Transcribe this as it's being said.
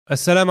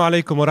Assalamu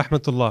alaikum wa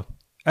rahmatullah.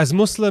 As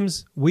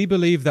Muslims, we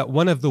believe that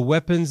one of the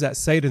weapons at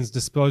Satan's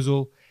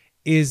disposal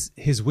is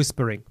his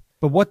whispering.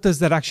 But what does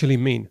that actually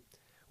mean?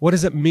 What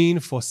does it mean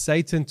for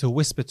Satan to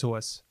whisper to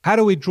us? How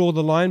do we draw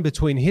the line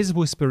between his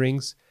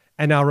whisperings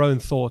and our own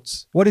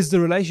thoughts? What is the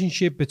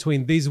relationship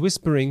between these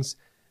whisperings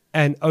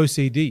and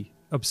OCD,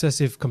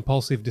 obsessive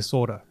compulsive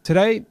disorder?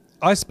 Today,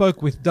 I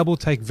spoke with Double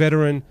Take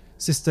veteran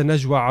Sister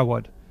Najwa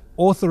Awad,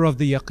 author of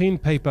the Yaqeen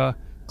paper,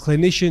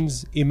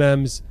 Clinicians,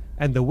 Imams,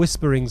 and the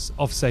Whisperings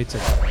of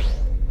Satan.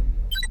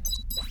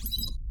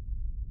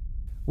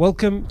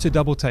 Welcome to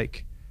Double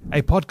Take,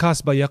 a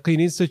podcast by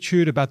Yaqeen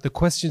Institute about the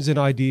questions and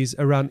ideas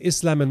around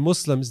Islam and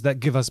Muslims that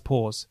give us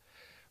pause.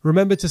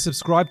 Remember to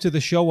subscribe to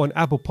the show on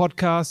Apple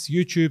Podcasts,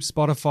 YouTube,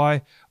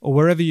 Spotify, or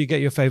wherever you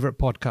get your favorite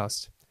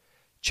podcast.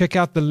 Check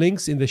out the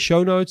links in the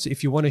show notes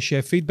if you want to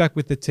share feedback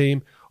with the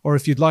team or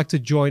if you'd like to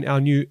join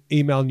our new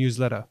email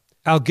newsletter.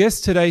 Our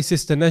guest today,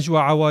 Sister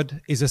Najwa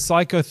Awad, is a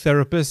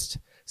psychotherapist,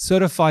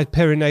 certified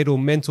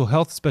perinatal mental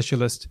health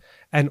specialist,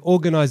 and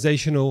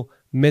organizational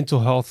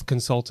mental health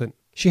consultant.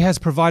 She has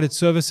provided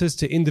services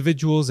to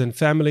individuals and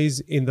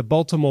families in the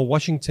Baltimore,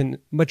 Washington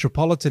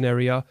metropolitan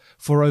area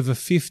for over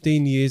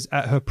 15 years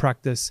at her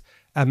practice,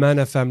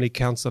 Amana Family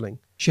Counseling.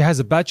 She has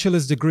a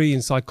bachelor's degree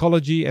in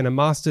psychology and a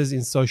master's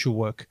in social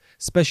work,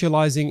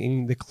 specializing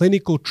in the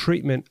clinical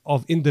treatment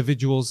of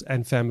individuals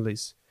and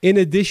families. In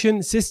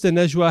addition, Sister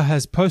Najwa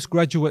has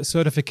postgraduate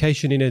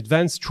certification in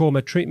advanced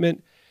trauma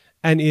treatment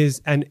and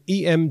is an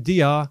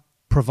EMDR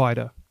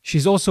provider.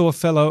 She's also a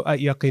fellow at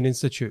Yaqeen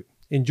Institute.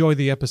 Enjoy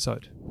the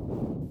episode.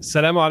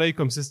 Assalamu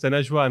alaikum, Sister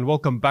Najwa, and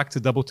welcome back to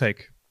Double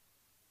Take.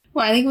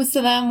 Wa alaikum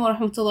assalam wa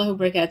rahmatullahi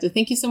wa barakatuh.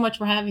 Thank you so much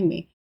for having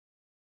me.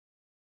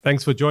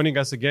 Thanks for joining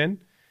us again.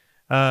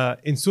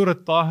 In Surah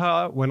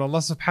Taha, when Allah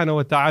subhanahu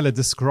wa ta'ala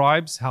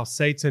describes how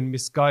Satan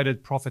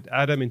misguided Prophet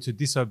Adam into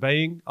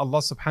disobeying Allah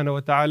subhanahu wa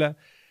ta'ala,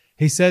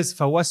 he says,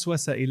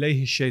 فَوَسْوَسَ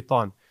إِلَيْهِ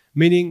الشَّيْطَانِ,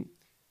 meaning,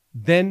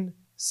 then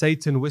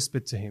Satan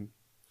whispered to him.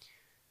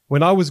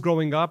 When I was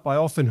growing up, I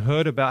often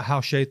heard about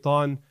how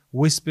Shaitan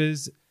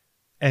whispers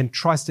and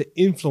tries to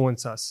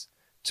influence us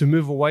to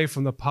move away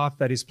from the path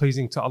that is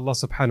pleasing to Allah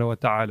subhanahu wa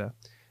ta'ala.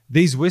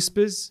 These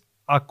whispers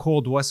are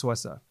called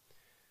waswasa.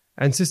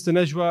 And Sister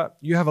Najwa,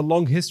 you have a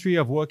long history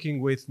of working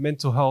with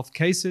mental health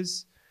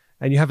cases,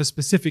 and you have a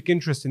specific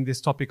interest in this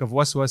topic of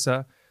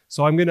waswasa.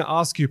 So I'm going to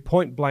ask you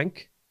point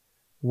blank,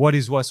 what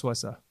is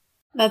waswasa?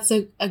 That's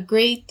a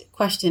great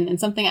question and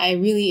something I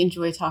really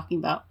enjoy talking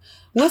about.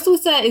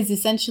 Waswasa is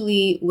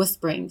essentially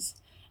whisperings.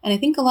 And I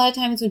think a lot of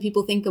times when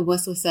people think of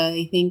waswasa,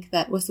 they think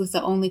that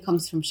waswasa only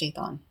comes from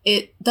shaitan.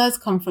 It does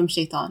come from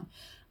shaitan.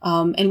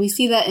 And we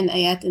see that in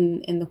ayat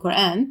in the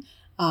Quran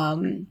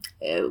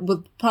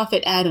with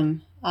Prophet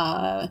Adam.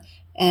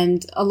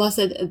 And Allah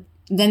said,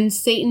 then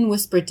Satan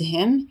whispered to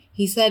him.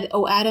 He said,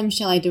 O Adam,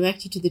 shall I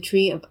direct you to the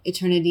tree of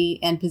eternity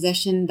and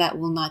possession that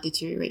will not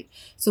deteriorate?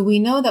 So we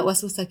know that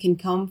waswasa can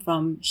come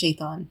from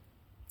shaitan.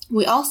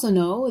 We also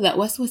know that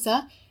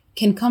waswasa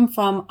can come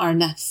from our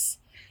nafs.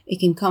 It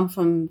can come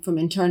from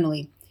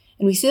internally.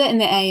 And we see that in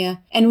the ayah.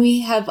 And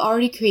we have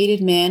already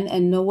created man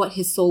and know what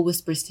his soul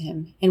whispers to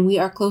him. And we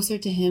are closer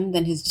to him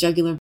than his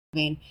jugular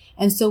vein.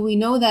 And so we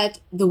know that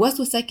the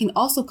waswasa can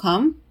also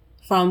come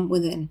from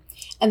within.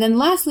 And then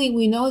lastly,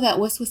 we know that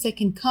waswasa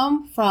can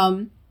come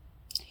from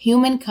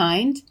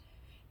humankind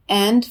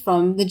and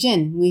from the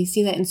jinn. We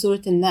see that in Surah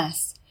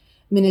An-Nas,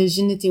 min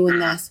al-jinnati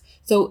wal-nas.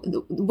 So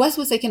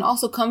waswasa can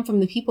also come from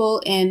the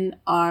people in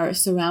our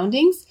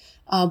surroundings,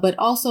 but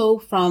also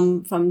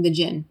from the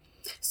jinn.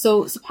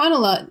 So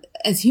subhanAllah,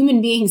 as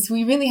human beings,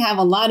 we really have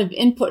a lot of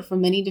input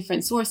from many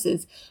different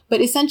sources,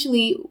 but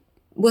essentially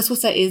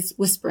waswasa is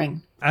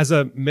whispering. As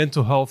a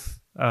mental health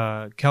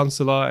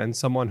counselor and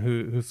someone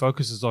who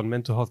focuses on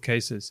mental health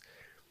cases,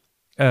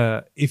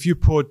 if you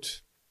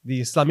put the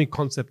Islamic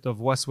concept of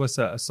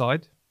waswasa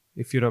aside,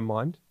 if you don't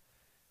mind,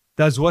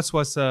 does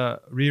waswasa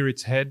rear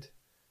its head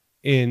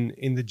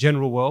in the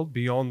general world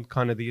beyond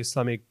kind of the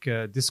Islamic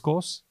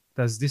discourse?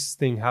 Does this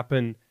thing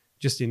happen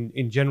just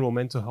in general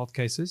mental health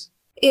cases?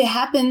 It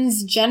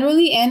happens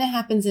generally and it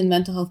happens in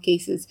mental health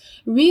cases.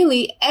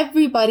 Really,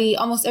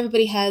 almost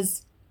everybody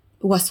has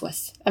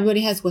waswas.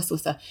 Everybody has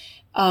waswasa.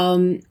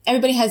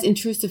 Everybody has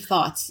intrusive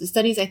thoughts. The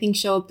studies, I think,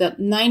 show that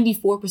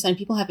 94% of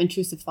people have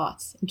intrusive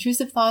thoughts.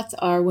 Intrusive thoughts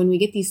are when we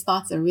get these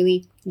thoughts that are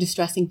really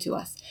distressing to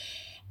us.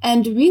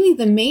 And really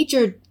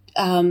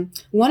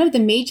one of the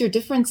major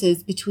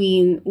differences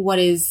between what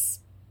is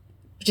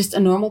just a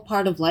normal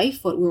part of life,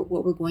 what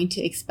we're going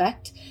to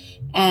expect,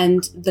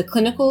 and the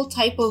clinical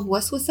type of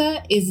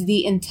waswasa is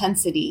the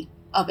intensity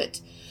of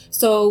it.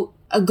 So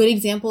a good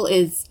example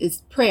is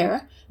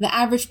prayer. The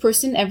average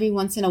person, every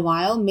once in a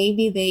while,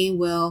 maybe they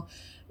will,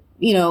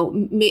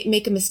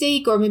 make a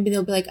mistake, or maybe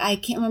they'll be like, I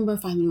can't remember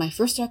if I'm in my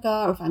first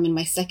rak'ah or if I'm in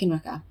my second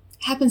rak'ah.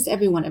 It happens to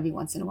everyone every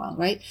once in a while,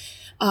 right?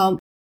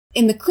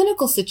 In the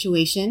clinical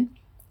situation,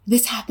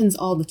 this happens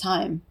all the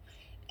time.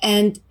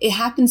 And it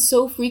happens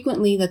so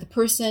frequently that the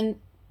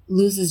person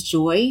loses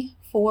joy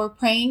for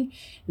praying.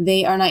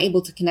 They are not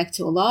able to connect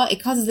to Allah.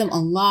 It causes them a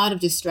lot of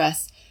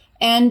distress.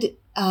 And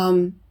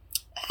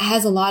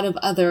has a lot of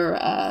other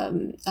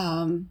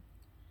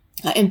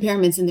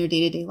impairments in their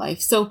day-to-day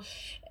life. So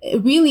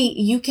really,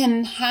 you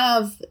can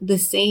have the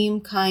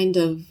same kind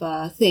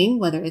of thing,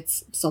 whether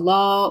it's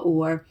salah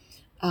or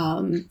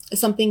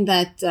something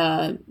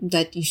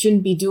that you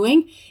shouldn't be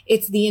doing.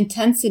 It's the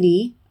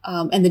intensity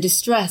and the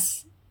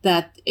distress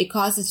that it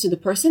causes to the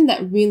person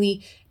that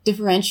really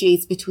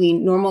differentiates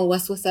between normal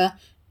waswasa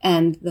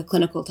and the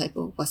clinical type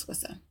of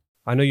waswasa.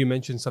 I know you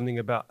mentioned something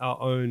about our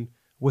own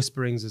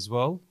whisperings as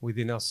well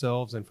within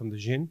ourselves and from the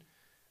jinn.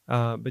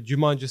 But do you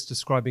mind just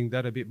describing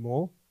that a bit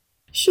more?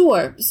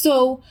 Sure.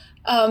 So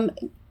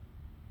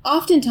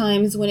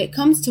oftentimes when it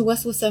comes to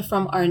waswasa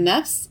from our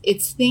nafs,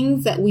 it's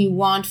things that we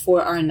want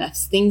for our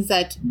nafs, things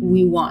that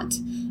we want.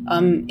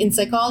 In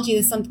psychology,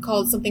 there's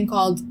something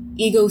called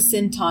ego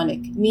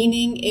syntonic,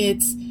 meaning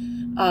it's,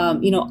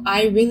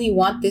 I really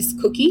want this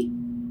cookie.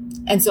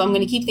 And so I'm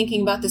going to keep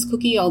thinking about this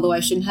cookie, although I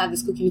shouldn't have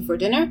this cookie before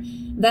dinner.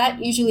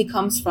 That usually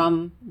comes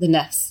from the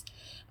nafs.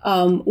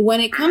 When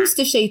it comes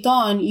to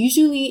shaitan,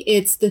 usually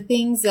it's the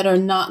things that are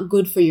not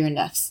good for your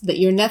nafs, that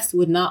your nafs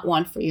would not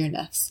want for your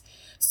nafs.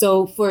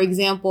 So, for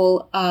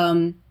example,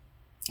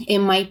 it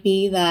might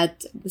be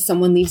that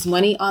someone leaves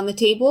money on the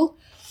table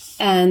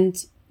and,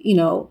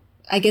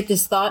 I get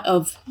this thought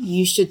of,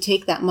 you should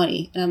take that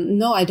money.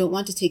 No, I don't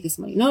want to take this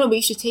money. No, but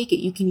you should take it.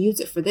 You can use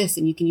it for this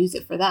and you can use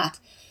it for that.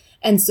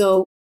 And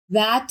so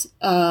that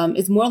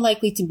is more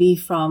likely to be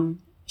from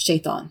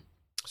shaitan.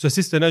 So,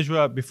 Sister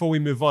Najwa, before we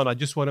move on, I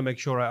just want to make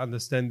sure I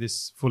understand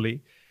this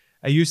fully.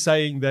 Are you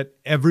saying that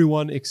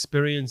everyone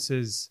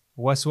experiences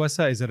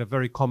waswasa? Is that a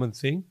very common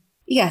thing?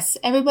 Yes,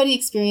 everybody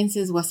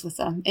experiences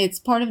waswasa. It's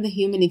part of the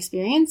human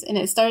experience, and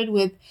it started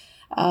with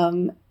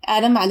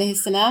Adam alayhi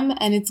salam,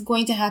 and it's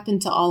going to happen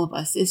to all of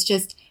us. It's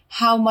just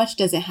how much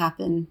does it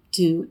happen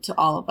to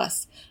all of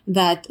us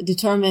that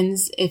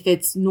determines if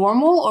it's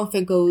normal or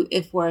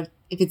if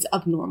it's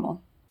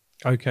abnormal.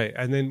 Okay,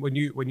 and then when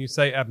you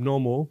say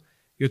abnormal,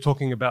 you're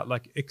talking about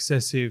like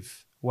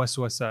excessive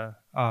waswasa.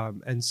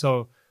 And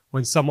so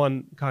when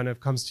someone kind of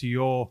comes to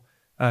your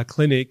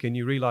clinic and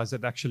you realize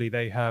that actually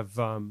they have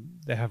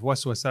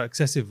waswasa,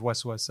 excessive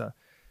waswasa,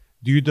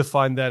 do you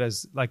define that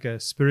as like a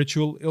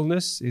spiritual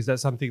illness? Is that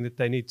something that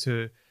they need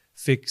to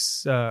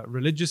fix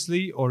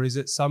religiously, or is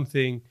it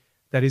something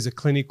that is a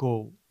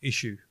clinical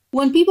issue?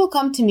 When people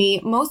come to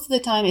me, most of the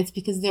time it's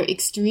because they're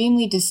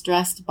extremely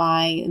distressed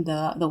by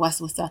the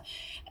waswasa.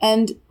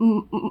 And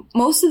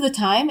most of the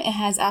time it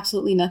has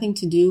absolutely nothing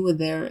to do with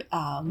their,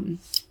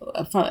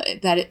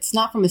 that it's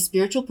not from a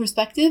spiritual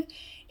perspective.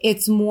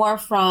 It's more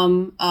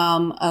from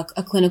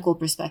a clinical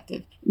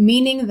perspective,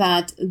 meaning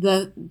that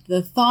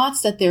the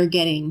thoughts that they're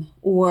getting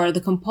or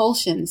the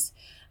compulsions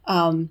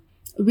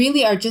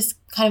really are just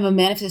kind of a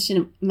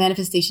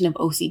manifestation of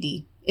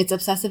OCD. It's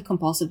obsessive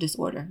compulsive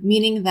disorder,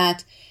 meaning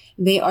that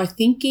they are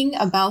thinking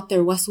about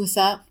their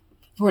waswasa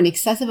for an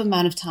excessive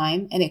amount of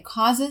time, and it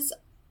causes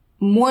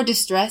more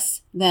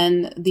distress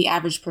than the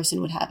average person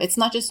would have. It's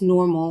not just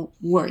normal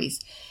worries.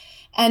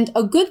 And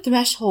a good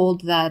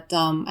threshold that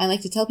I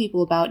like to tell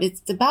people about,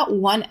 it's about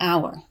 1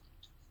 hour.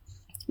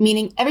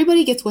 Meaning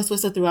everybody gets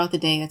waswasa throughout the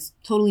day. That's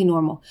totally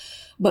normal.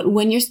 But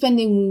when you're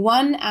spending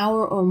 1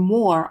 hour or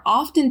more,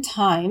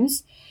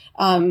 oftentimes,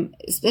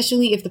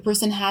 especially if the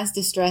person has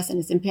distress and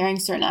is impairing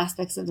certain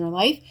aspects of their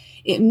life,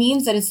 it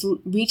means that it's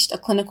reached a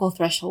clinical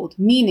threshold.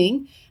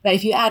 Meaning that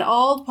if you add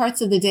all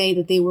parts of the day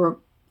that they were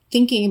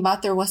thinking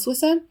about their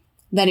waswasa,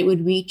 that it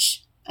would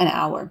reach an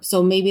hour.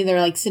 So maybe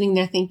they're like sitting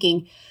there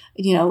thinking,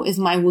 is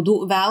my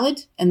wudu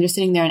valid? And they're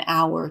sitting there an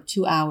hour,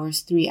 2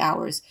 hours, 3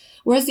 hours.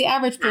 Whereas the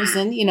average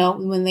person,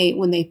 when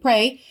they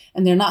pray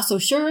and they're not so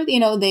sure,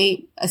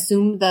 they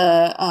assume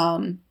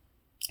the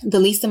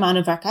least amount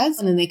of rak'ahs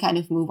and then they kind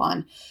of move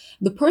on.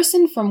 The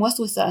person from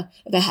waswasa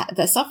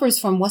that suffers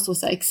from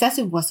waswasa,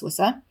 excessive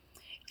waswasa,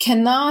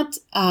 cannot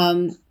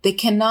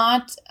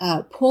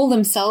pull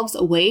themselves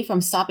away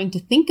from stopping to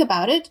think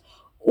about it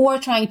or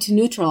trying to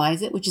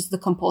neutralize it, which is the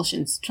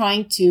compulsions,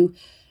 trying to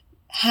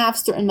have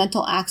certain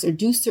mental acts or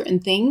do certain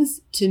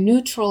things to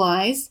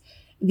neutralize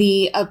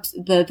the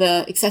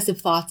excessive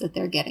thoughts that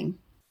they're getting.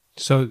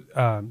 So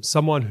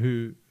someone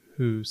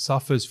who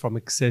suffers from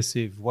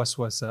excessive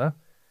waswasa,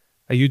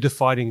 are you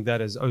defining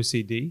that as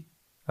OCD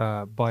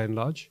by and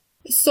large?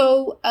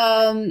 So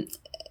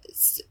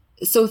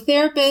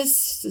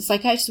therapists,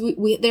 psychiatrists,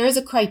 there is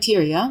a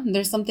criteria.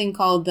 There's something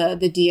called the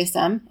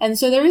DSM. And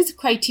so there is a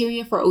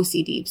criteria for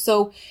OCD.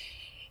 So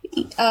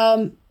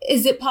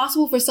is it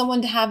possible for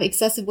someone to have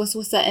excessive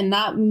waswasa and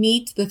not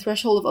meet the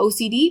threshold of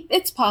OCD?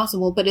 It's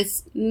possible, but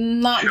it's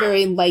not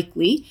very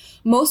likely.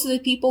 Most of the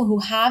people who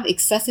have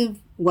excessive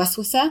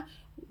waswasa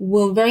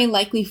will very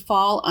likely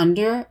fall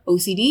under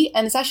OCD.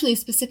 And it's actually a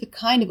specific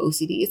kind of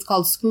OCD. It's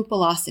called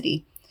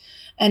scrupulosity.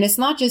 And it's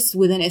not just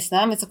within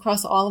Islam, it's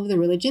across all of the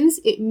religions.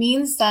 It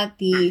means that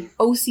the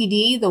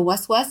OCD, the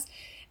waswas,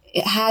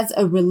 it has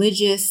a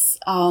religious,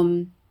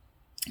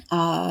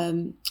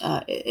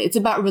 it's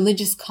about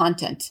religious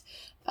content,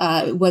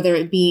 whether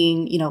it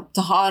being,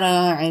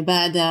 tahara or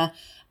ibadah,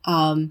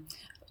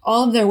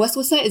 all of their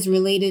waswasa is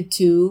related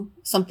to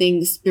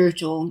something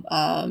spiritual,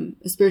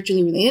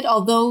 spiritually related,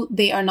 although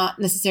they are not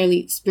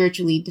necessarily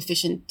spiritually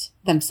deficient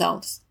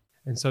themselves.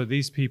 And so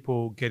these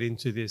people get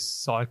into this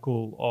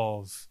cycle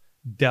of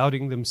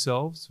doubting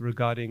themselves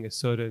regarding a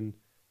certain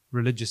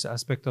religious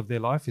aspect of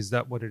their life. Is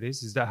that what it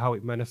is? Is that how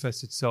it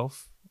manifests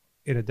itself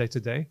in a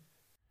day-to-day?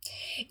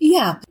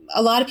 Yeah.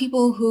 A lot of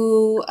people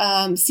who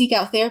seek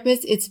out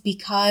therapists, it's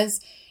because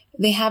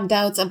they have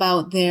doubts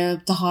about their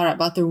tahara,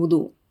 about their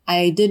wudu.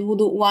 I did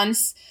wudu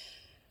once.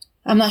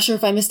 I'm not sure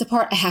if I missed a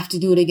part. I have to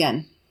do it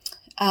again.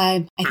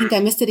 I think I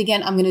missed it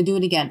again. I'm going to do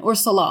it again. Or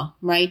salah,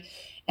 right?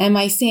 Am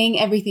I saying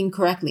everything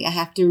correctly? I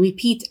have to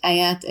repeat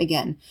ayat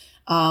again.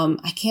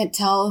 I can't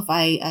tell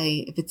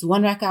if it's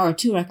 1 rak'ah or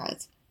 2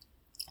 rak'ahs.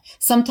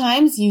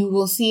 Sometimes you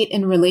will see it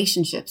in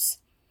relationships.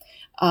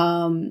 Did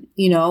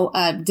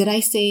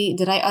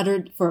I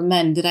utter for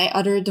men? Did I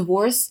utter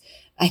divorce?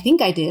 I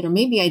think I did, or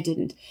maybe I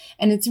didn't.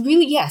 And it's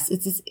really, yes,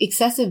 it's this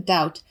excessive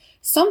doubt.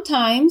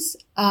 Sometimes,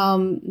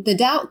 the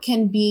doubt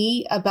can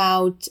be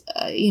about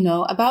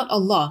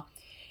Allah.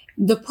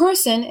 The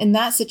person in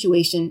that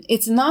situation,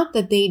 it's not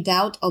that they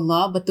doubt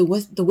Allah, but the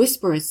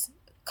whispers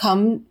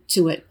come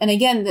to it. And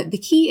again, the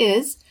key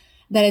is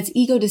that it's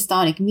ego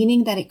dystonic,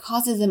 meaning that it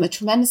causes them a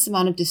tremendous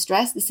amount of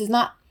distress. This is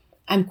not,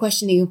 I'm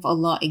questioning if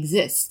Allah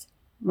exists,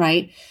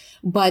 right?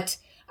 But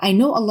I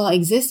know Allah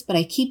exists, but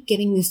I keep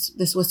getting this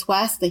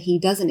waswas that he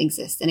doesn't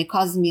exist, and it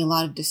causes me a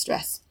lot of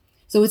distress.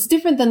 So it's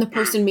different than the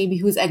person maybe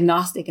who's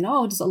agnostic and,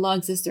 does Allah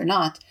exist or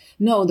not?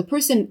 No, the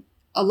person,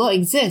 Allah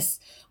exists,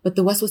 but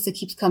the waswasa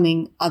keeps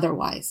coming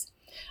otherwise.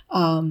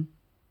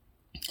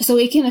 So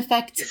it can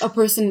affect a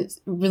person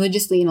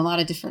religiously in a lot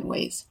of different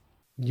ways.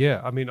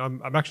 Yeah, I mean,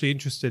 I'm actually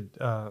interested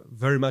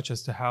very much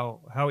as to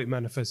how it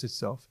manifests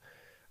itself.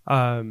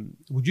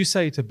 Would you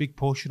say it's a big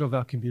portion of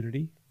our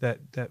community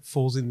that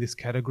falls in this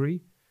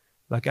category?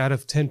 Like out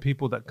of 10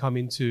 people that come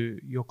into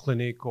your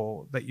clinic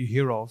or that you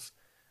hear of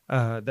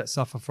that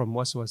suffer from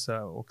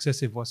waswasa or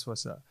excessive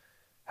waswasa,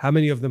 how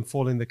many of them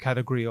fall in the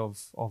category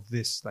of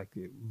this, like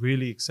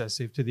really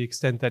excessive to the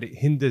extent that it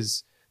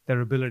hinders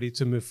their ability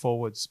to move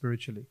forward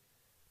spiritually?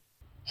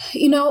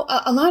 You know,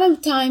 a lot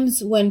of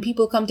times when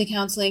people come to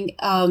counseling,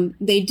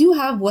 they do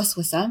have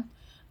waswasa,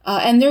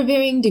 and they're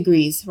varying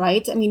degrees,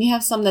 right? I mean, you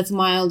have some that's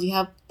mild, you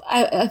have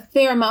a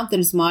fair amount that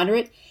is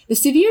moderate. The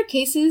severe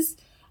cases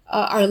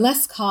are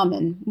less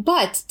common,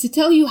 but to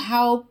tell you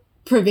how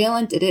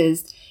prevalent it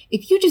is,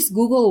 if you just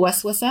Google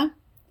waswasa,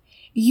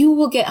 you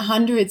will get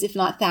hundreds, if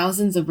not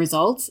thousands of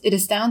results. It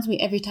astounds me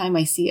every time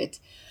I see it.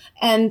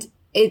 And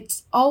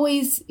it's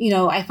always,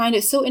 I find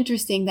it so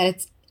interesting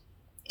that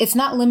it's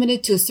not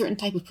limited to a certain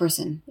type of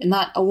person, and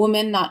not a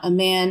woman, not a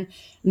man,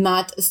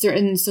 not a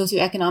certain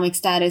socioeconomic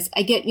status.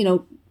 I get,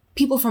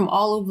 people from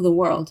all over the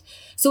world.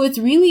 So it's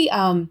really,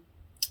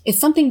 it's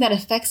something that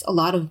affects a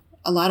lot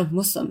of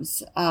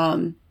Muslims,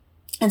 and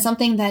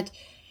something that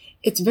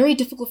it's very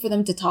difficult for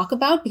them to talk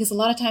about because a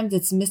lot of times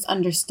it's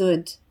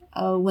misunderstood,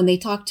 when they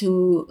talk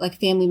to like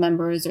family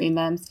members or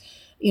imams,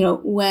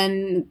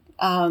 when,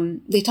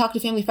 they talk to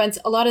family friends,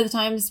 a lot of the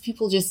times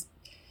people just,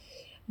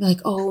 like,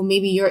 oh,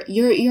 maybe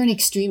you're an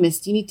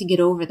extremist. You need to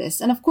get over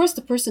this. And of course,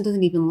 the person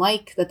doesn't even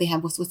like that they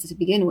have waswasa to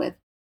begin with.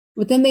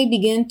 But then they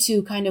begin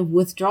to kind of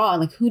withdraw.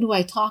 Like, who do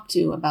I talk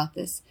to about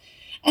this?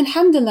 And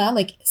alhamdulillah,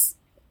 like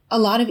a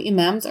lot of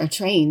imams are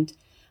trained.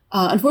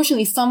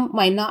 Unfortunately, some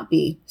might not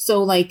be.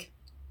 So like,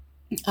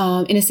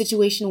 in a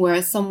situation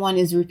where someone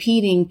is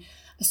repeating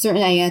a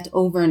certain ayat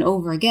over and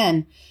over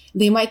again,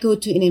 they might go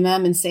to an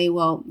imam and say,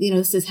 well,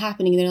 this is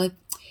happening. And they're like,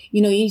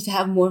 you need to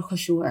have more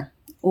khushu'.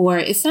 Or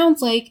it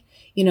sounds like,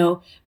 you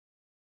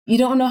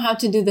don't know how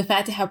to do the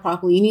Fatiha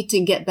properly. You need to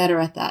get better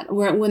at that.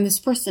 When this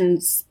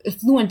person's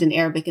fluent in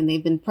Arabic and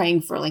they've been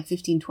praying for like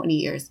 15, 20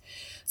 years.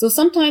 So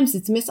sometimes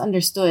it's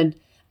misunderstood.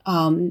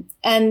 And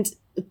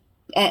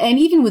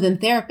even within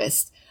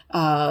therapists,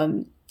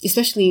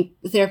 especially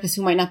therapists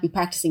who might not be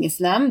practicing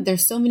Islam,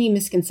 there's so many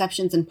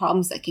misconceptions and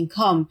problems that can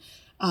come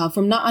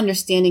from not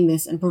understanding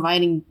this and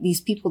providing these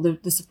people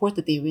the support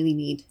that they really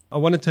need. I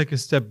want to take a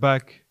step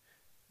back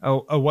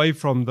away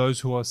from those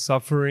who are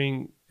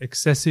suffering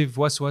excessive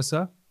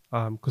waswasa,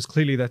 because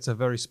clearly that's a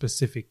very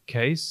specific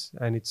case,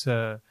 and it's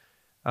a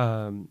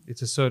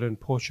certain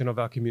portion of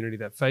our community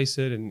that face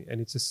it, and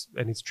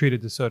it's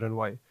treated a certain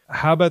way.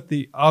 How about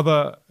the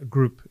other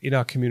group in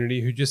our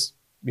community who just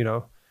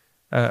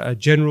a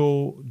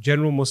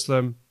general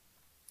Muslim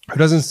who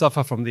doesn't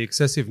suffer from the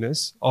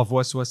excessiveness of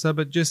waswasa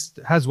but just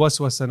has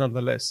waswasa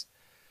nonetheless?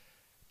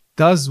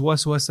 Does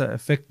waswasa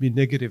affect me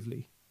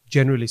negatively,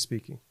 generally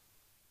speaking?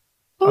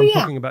 I'm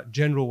talking about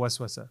general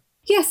waswasa.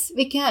 Yes,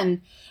 it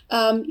can.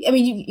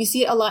 You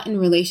see it a lot in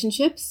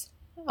relationships,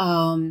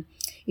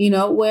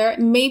 where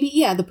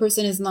maybe, the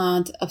person is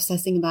not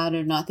obsessing about it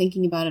or not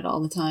thinking about it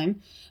all the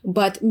time,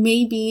 but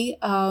maybe,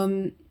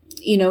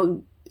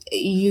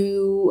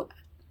 you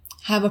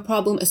have a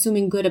problem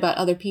assuming good about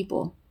other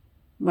people,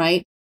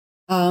 right?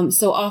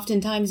 So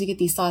oftentimes you get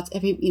these thoughts,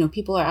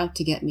 people are out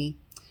to get me.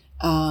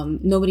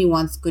 Nobody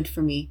wants good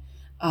for me.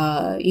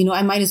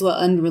 I might as well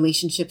end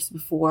relationships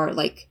before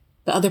like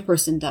the other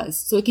person does.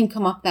 So it can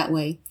come up that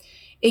way.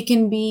 It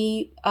can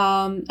be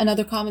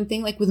another common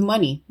thing, like with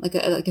money, like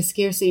a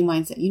scarcity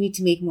mindset. You need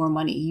to make more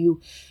money. You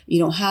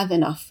don't have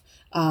enough.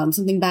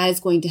 Something bad is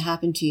going to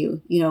happen to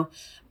you.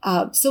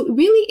 So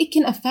really, it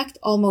can affect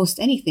almost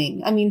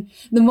anything. I mean,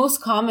 the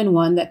most common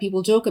one that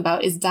people joke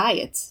about is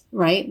diet,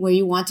 right? Where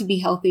you want to be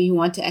healthy, you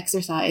want to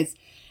exercise,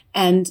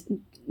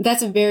 and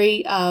that's a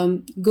very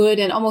good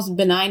and almost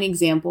benign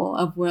example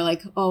of where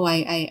like, oh,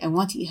 I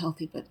want to eat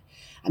healthy, but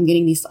I'm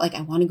getting these, like,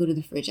 I want to go to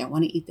the fridge. I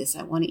want to eat this.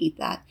 I want to eat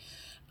that.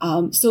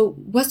 So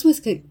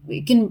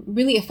waswasa can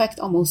really affect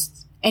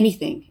almost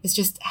anything. It's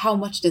just how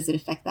much does it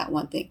affect that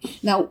one thing?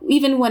 Now,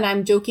 even when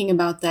I'm joking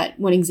about that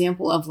one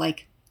example of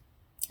like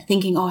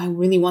thinking, oh, I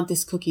really want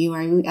this cookie, or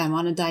I'm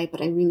on a diet,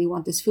 but I really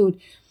want this food.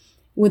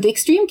 With the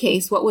extreme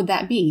case, what would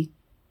that be?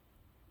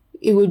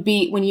 It would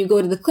be when you go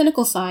to the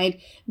clinical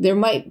side, there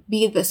might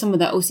be some of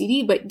that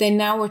OCD, but then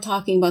now we're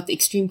talking about the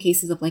extreme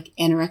cases of like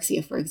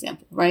anorexia, for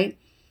example, right?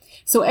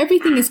 So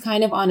everything is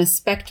kind of on a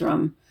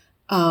spectrum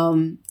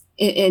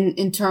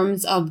in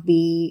terms of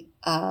the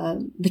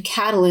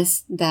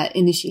catalyst that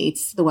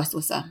initiates the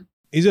waswasa.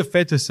 Is it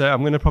fair to say, I'm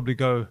going to probably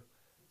go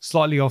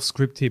slightly off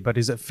script here, but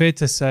is it fair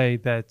to say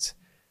that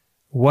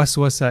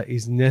waswasa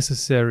is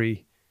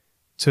necessary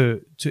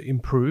to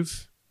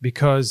improve?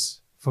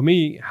 Because for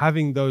me,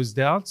 having those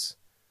doubts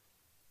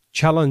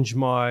challenge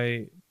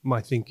my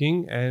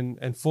thinking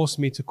and force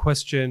me to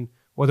question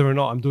whether or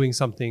not I'm doing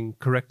something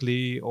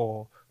correctly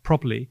or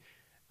properly.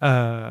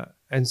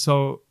 And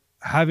so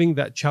having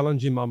that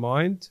challenge in my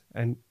mind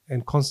and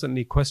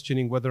constantly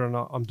questioning whether or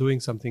not I'm doing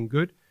something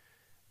good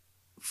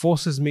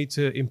forces me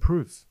to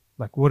improve.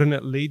 Like, wouldn't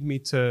it lead me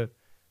to,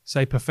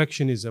 say,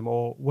 perfectionism,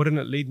 or wouldn't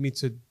it lead me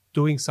to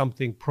doing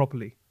something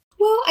properly?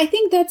 Well, I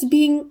think that's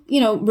being,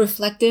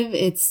 reflective.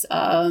 It's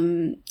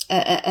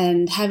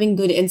and having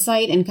good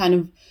insight and kind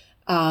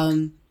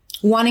of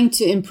wanting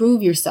to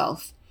improve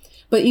yourself.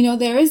 But,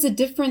 there is a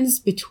difference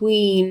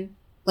between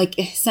like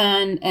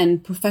ihsan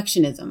and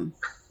perfectionism.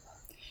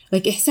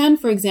 Like ihsan,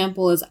 for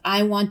example, is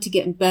I want to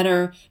get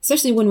better,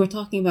 especially when we're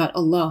talking about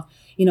Allah.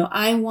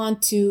 I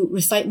want to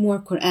recite more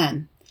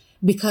Quran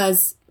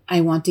because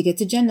I want to get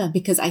to Jannah,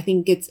 because I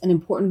think it's an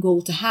important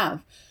goal to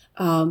have.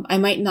 I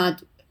might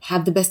not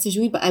have the best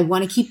tajweed, but I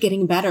want to keep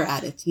getting better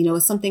at it.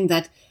 It's something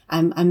that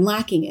I'm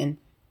lacking in.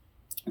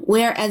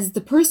 Whereas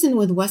the person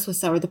with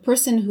waswasa, or the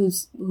person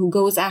who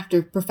goes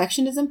after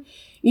perfectionism,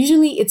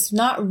 usually it's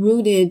not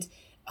rooted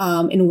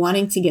in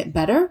wanting to get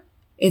better.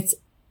 It's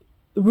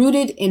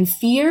rooted in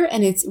fear,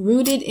 and it's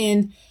rooted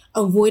in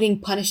avoiding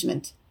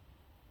punishment.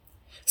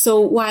 So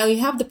while you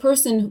have the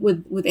person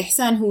with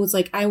ihsan who is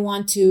like, I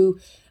want to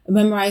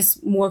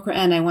memorize more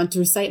Quran, I want to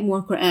recite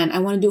more Quran, I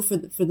want to do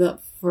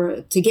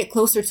it to get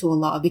closer to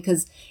Allah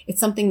because it's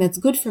something that's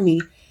good for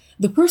me.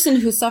 The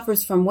person who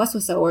suffers from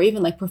waswasa, or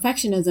even like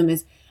perfectionism,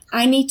 is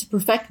I need to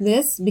perfect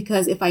this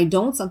because if I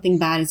don't, something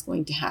bad is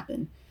going to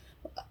happen.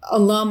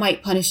 Allah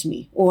might punish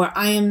me, or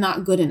I am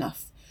not good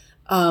enough.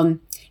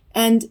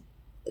 And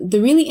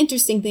the really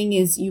interesting thing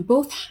is you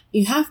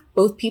have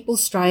both people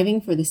striving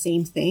for the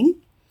same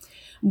thing,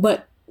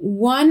 but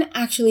one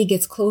actually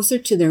gets closer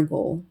to their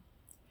goal.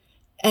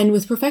 And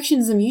with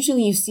perfectionism,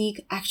 usually you see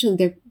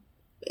actually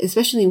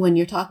especially when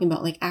you're talking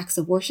about like acts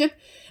of worship,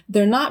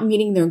 they're not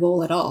meeting their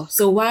goal at all.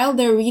 So while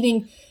they're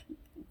reading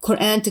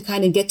Quran to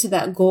kind of get to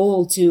that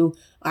goal to,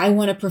 I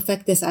want to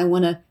perfect this, I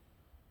want to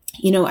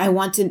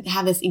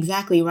have this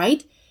exactly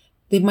right,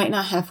 they might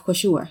not have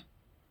khushu',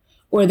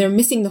 or they're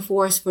missing the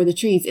forest for the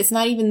trees. It's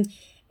not even,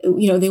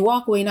 they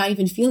walk away not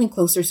even feeling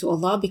closer to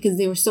Allah because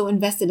they were so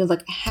invested in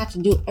like, I have to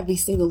do every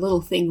single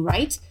little thing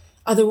right.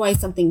 Otherwise,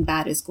 something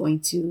bad is going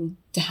to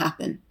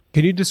happen.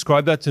 Can you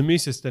describe that to me,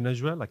 Sister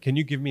Najwa? Like, can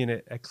you give me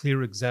a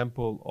clear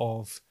example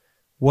of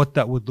what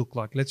that would look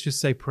like? Let's just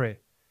say prayer.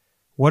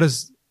 What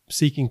does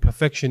seeking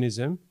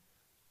perfectionism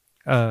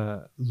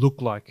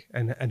look like,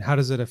 and how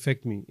does it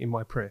affect me in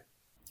my prayer?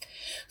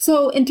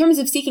 So in terms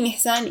of seeking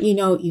ihsan,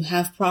 you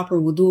have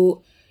proper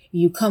wudu,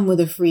 you come with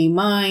a free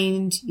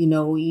mind,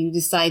 you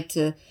decide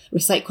to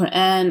recite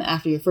Quran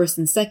after your first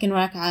and second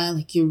rak'ah,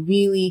 like you're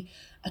really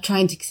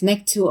trying to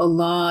connect to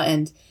Allah,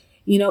 and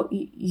you're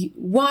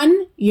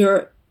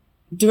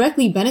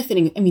directly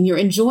benefiting. I mean, you're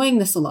enjoying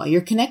the salah,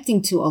 you're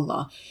connecting to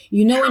Allah.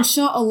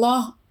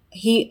 Inshallah,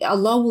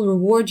 Allah will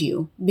reward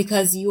you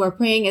because you are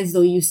praying as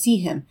though you see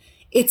Him.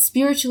 It's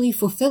spiritually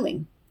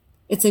fulfilling.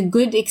 It's a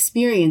good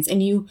experience,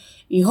 and you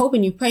hope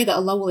and you pray that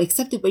Allah will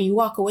accept it, but you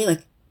walk away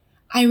like,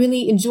 I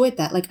really enjoyed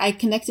that. Like, I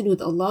connected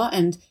with Allah,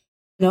 and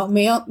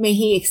may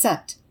He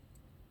accept.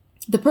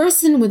 The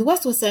person with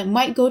waswasa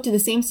might go to the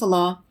same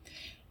salah,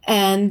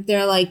 and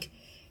they're like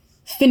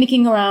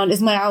finicking around.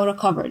 Is my awrah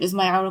covered? Is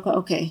my awrah covered?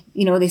 Okay.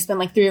 They spend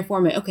like 3 or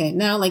 4 minutes. Okay.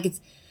 Now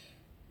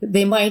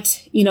they might,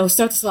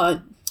 start the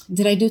salah.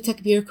 Did I do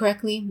takbir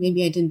correctly?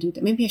 Maybe I didn't do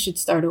that. Maybe I should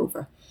start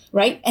over.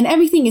 Right? And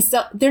everything is,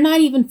 they're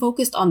not even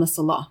focused on the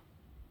salah.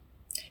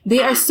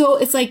 They are so,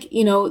 it's like,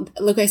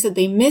 like I said,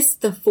 they miss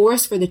the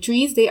forest for the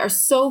trees. They are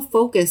so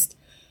focused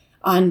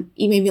on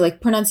maybe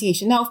like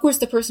pronunciation. Now, of course,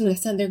 the person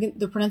with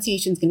the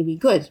pronunciation is going to be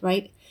good,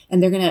 right?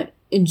 And they're going to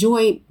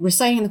enjoy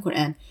reciting the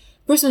Quran.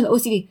 Person with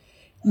OCD,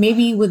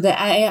 maybe with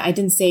the ayah, I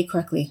didn't say it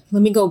correctly.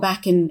 Let me go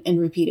back and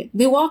repeat it.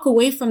 They walk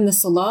away from the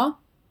salah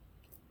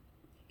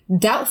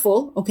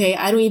doubtful. Okay,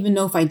 I don't even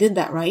know if I did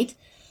that right,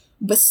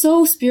 but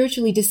so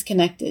spiritually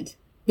disconnected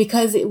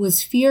because it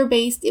was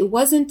fear-based. It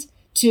wasn't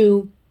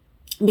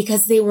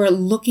because they were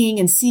looking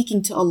and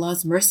seeking to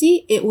Allah's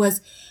mercy. It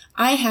was,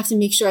 I have to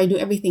make sure I do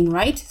everything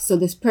right. So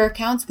this prayer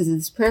counts, because if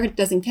this prayer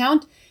doesn't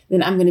count,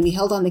 then I'm going to be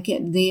held on the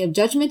day of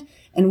judgment.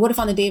 And what if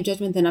on the day of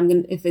judgment,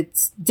 then if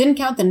it didn't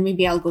count, then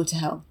maybe I'll go to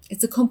hell.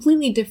 It's a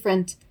completely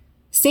different,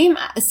 same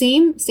act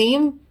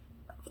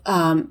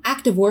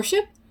of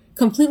worship,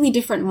 completely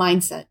different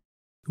mindset.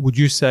 Would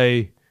you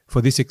say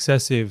for this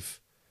excessive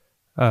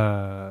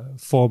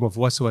form of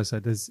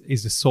waswasa,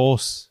 is the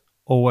source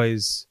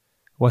always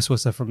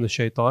waswasa from the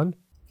shaitan?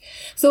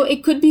 So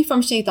it could be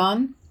from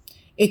shaitan.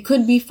 It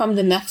could be from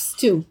the nafs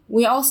too.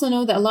 We also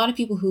know that a lot of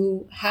people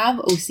who have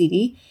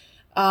OCD,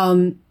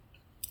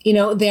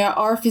 there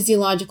are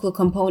physiological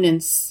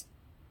components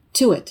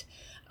to it.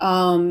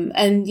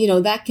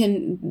 That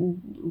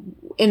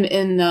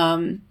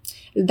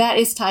that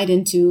is tied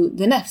into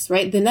the nafs,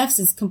 right? The nafs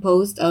is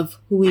composed of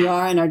who we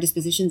are and our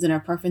dispositions and our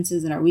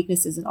preferences and our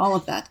weaknesses and all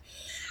of that.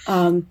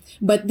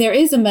 But there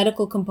is a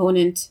medical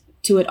component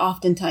to it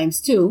oftentimes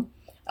too.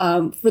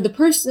 For the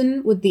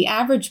person with the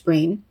average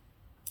brain,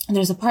 and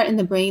there's a part in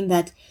the brain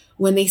that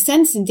when they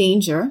sense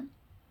danger,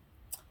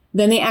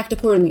 then they act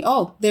accordingly.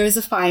 Oh, there is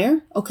a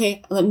fire.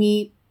 Okay, let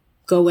me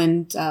go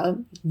and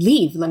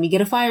leave. Let me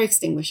get a fire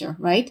extinguisher,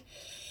 right?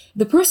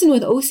 The person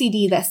with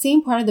OCD, that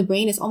same part of the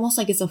brain is almost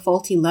like it's a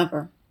faulty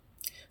lever.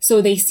 So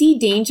they see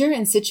danger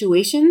in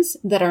situations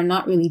that are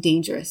not really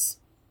dangerous.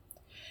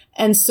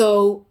 And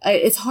so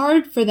it's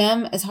hard for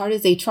them, as hard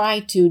as they try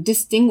to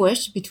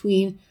distinguish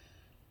between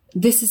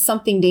this is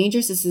something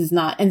dangerous, this is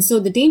not. And so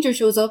the danger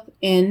shows up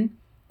in,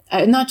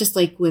 not just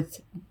like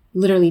with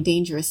literally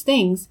dangerous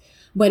things,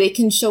 but it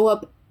can show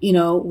up,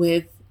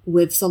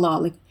 with salah.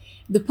 Like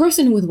the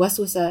person with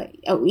waswasa,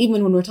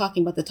 even when we're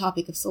talking about the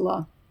topic of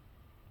salah,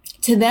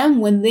 to them,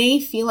 when they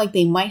feel like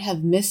they might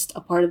have missed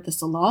a part of the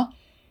salah,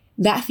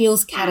 that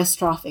feels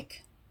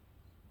catastrophic.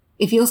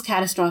 It feels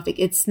catastrophic.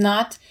 It's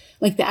not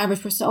like the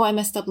average person, oh, I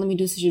messed up, let me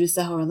do sujood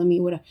sahwa, or let me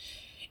whatever.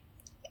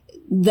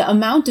 The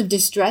amount of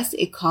distress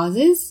it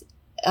causes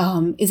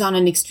is on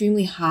an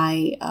extremely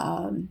high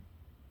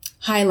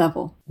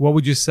level. What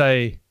would you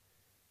say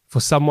for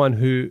someone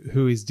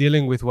who is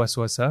dealing with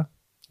waswasa,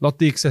 not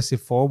the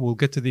excessive form? We'll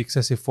get to the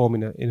excessive form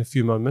in a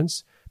few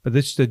moments, but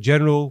it's the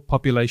general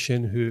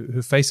population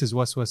who faces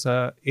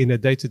waswasa in a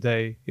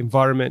day-to-day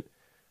environment.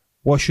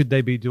 What should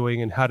they be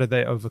doing and how do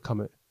they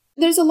overcome it?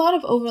 There's a lot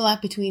of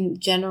overlap between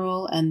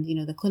general and,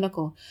 the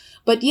clinical.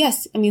 But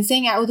yes,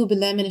 saying A'udhu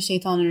Billahi Minash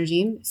Shaitanir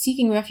Rajeem,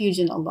 seeking refuge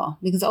in Allah,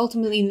 because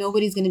ultimately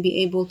nobody's going to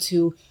be able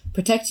to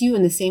protect you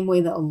in the same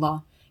way that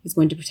Allah is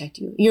going to protect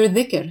you. Your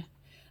dhikr,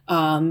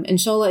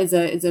 inshallah,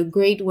 is a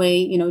great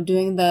way,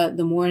 doing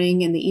the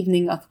morning and the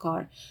evening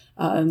adhkar,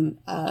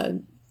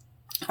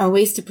 are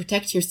ways to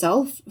protect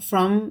yourself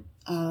from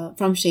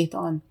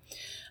shaitan.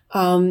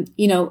 Saying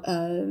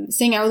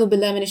A'udhu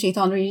Billahi Minash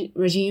Shaitanir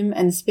Rajeem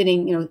and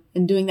spitting,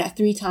 and doing that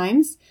 3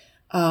 times,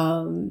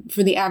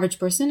 for the average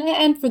person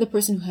and for the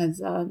person who has,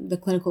 the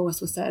clinical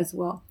waswasa as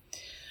well.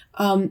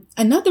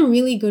 Another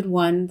really good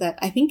one that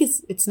I think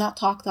it's not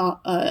talked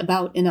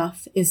about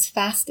enough is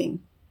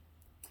fasting.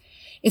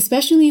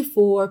 Especially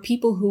for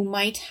people who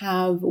might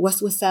have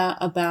waswasa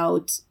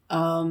about,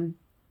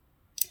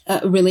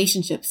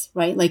 relationships,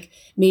 right? Like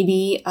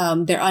maybe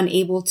they're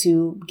unable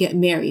to get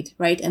married,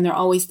 right? And they're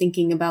always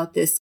thinking about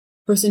this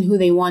person who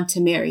they want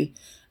to marry,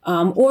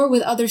 or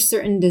with other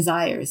certain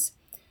desires.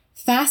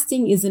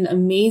 Fasting is an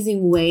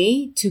amazing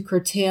way to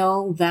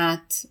curtail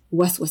that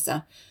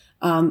waswasa.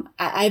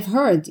 I've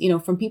heard,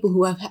 from people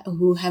who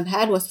have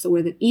had waswasa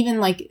where even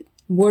like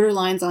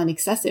borderlines on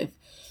excessive,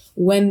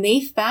 when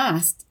they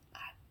fast,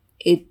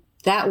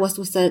 that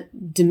waswasa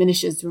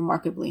diminishes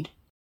remarkably.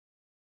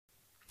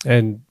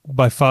 And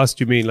by fast,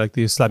 you mean like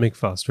the Islamic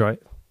fast, right?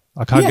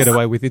 I can't get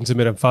away with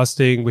intermittent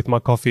fasting with my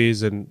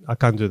coffees and I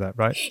can't do that,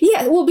 right?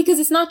 Yeah, well, because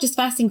it's not just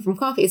fasting from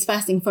coffee, it's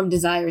fasting from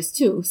desires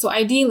too. So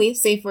ideally,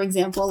 say for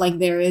example, like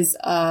there is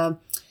a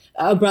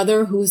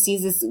brother who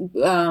sees this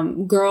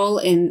girl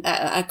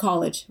at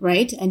college,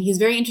 right? And he's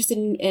very interested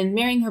in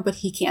marrying her, but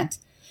he can't.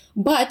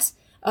 But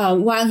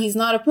while he's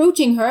not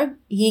approaching her,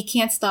 he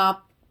can't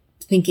stop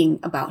thinking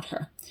about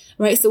her,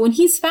 right? So when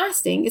he's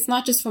fasting, it's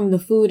not just from the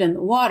food and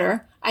the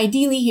water.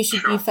 Ideally, he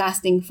should be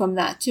fasting from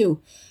that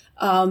too.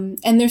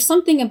 And there's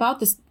something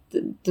about this,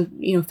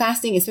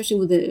 fasting, especially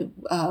with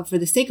for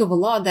the sake of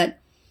Allah,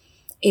 that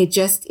it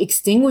just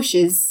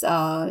extinguishes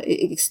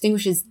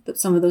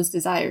some of those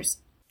desires.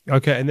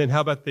 Okay. And then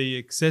how about the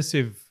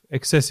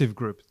excessive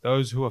group,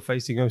 those who are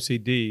facing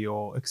OCD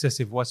or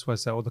excessive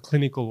waswasa or the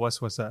clinical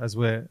waswasa as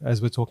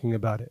we're talking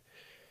about it?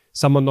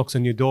 Someone knocks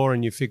on your door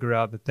and you figure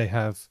out that they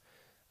have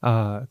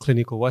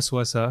clinical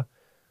waswasa.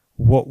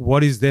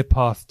 what is their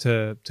path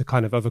to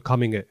kind of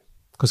overcoming it?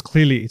 Because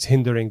clearly it's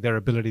hindering their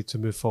ability to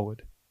move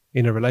forward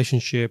in a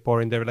relationship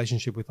or in their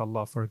relationship with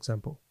Allah, for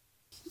example.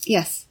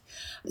 Yes.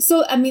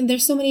 So, I mean,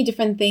 there's so many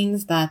different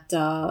things that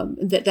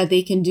that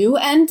they can do.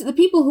 And the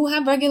people who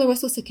have regular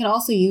waswasa can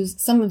also use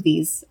some of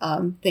these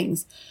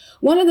things.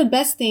 One of the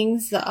best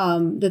things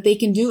that they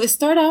can do is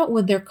start out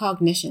with their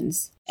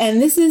cognitions.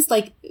 And this is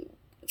like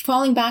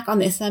falling back on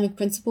the Islamic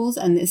principles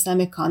and the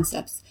Islamic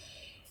concepts,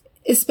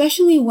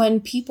 especially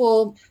when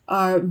people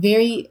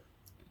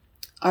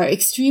are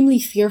extremely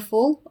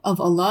fearful of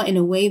Allah in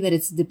a way that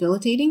it's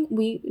debilitating.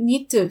 We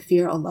need to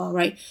fear Allah,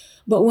 right?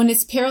 But when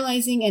it's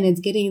paralyzing and it's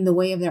getting in the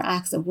way of their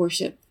acts of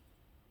worship,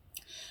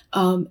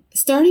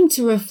 starting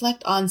to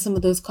reflect on some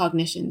of those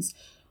cognitions.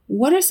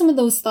 What are some of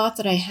those thoughts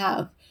that I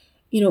have?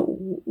 You know,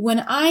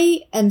 when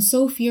I am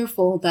so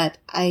fearful that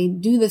I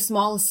do the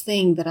smallest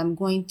thing that I'm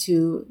going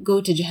to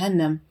go to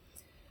Jahannam,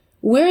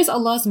 where is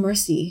Allah's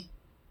mercy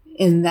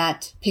in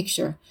that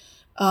picture?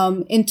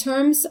 In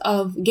terms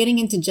of getting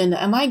into Jannah,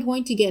 am I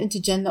going to get into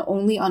Jannah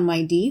only on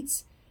my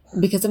deeds?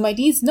 Because of my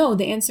deeds? No,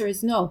 the answer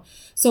is no.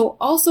 So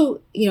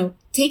also, you know,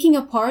 taking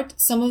apart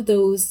some of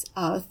those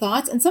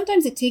thoughts, and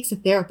sometimes it takes a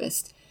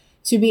therapist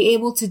to be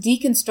able to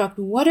deconstruct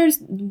what are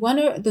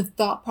the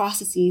thought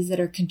processes that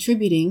are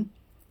contributing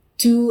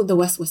to the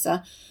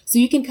waswasa. So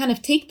you can kind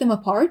of take them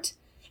apart.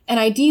 And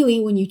ideally,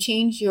 when you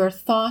change your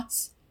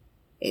thoughts,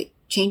 it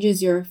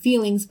changes your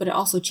feelings, but it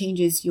also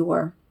changes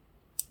your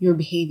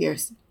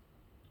behaviors.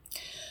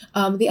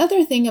 The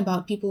other thing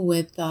about people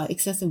with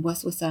excessive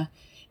waswasa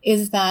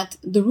is that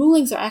the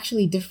rulings are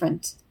actually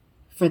different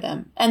for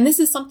them. And this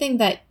is something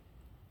that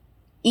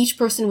each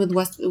person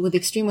with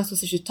extreme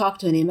waswasa should talk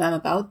to an imam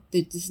about.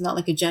 This is not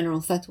like a general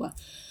fatwa.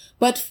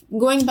 But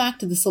going back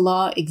to the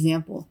salah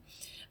example,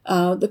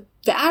 the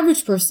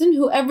average person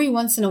who every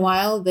once in a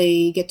while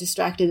they get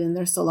distracted in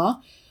their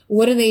salah,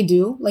 what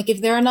do? Like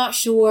if they're not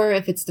sure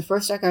if it's the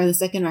first rak'ah or the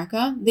second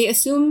rak'ah,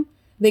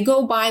 they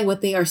go by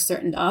what they are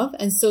certain of.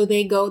 And so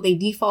they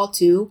default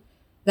to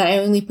that I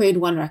only prayed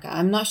one rak'ah.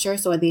 I'm not sure,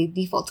 so they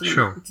default to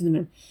the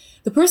minimum.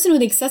 The person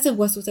with excessive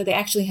waswasa, they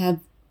actually have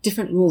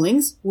different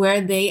rulings where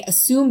they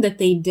assume that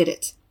they did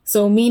it.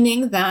 So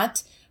meaning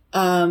that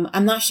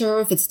I'm not sure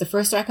if it's the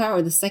first rak'ah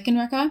or the second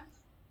rak'ah,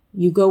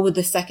 you go with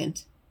the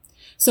second.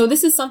 So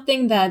this is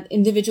something that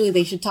individually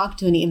they should talk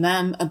to an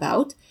imam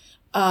about.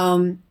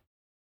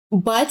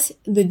 But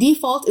the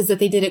default is that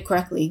they did it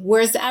correctly.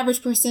 Whereas the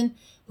average person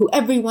who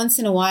every once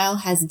in a while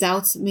has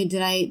doubts,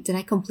 did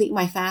I complete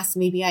my fast?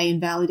 Maybe I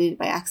invalidated it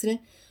by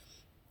accident.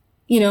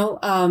 You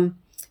know,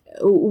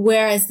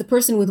 whereas the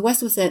person with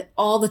waswasa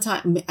all the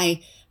time,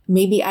 I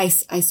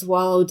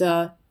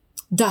swallowed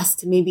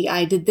dust. Maybe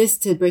I did this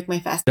to break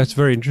my fast. That's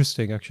very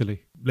interesting,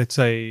 actually. Let's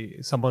say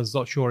someone's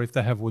not sure if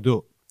they have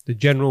wudu. The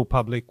general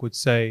public would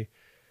say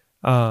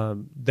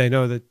they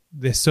know that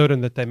they're certain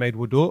that they made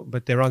wudu,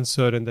 but they're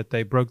uncertain that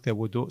they broke their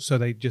wudu. So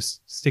they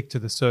just stick to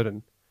the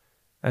certain.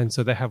 And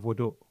so they have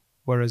wudu.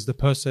 Whereas the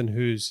person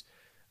who's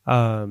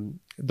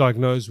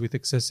diagnosed with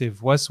excessive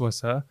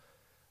waswasa,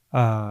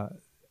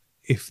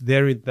 if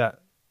they're in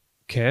that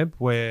camp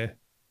where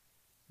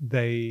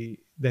they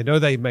know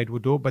they made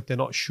wudu, but they're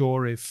not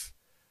sure if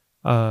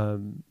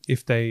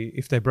they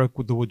broke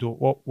the wudu,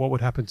 what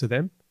would happen to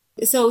them?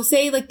 So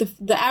say like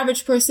the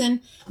average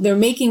person, they're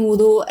making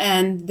wudu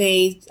and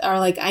they are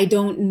like, I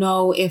don't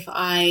know if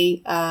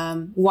I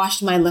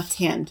washed my left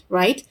hand,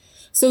 right?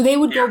 So they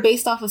would go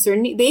based off of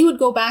they would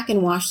go back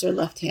and wash their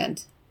left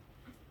hand,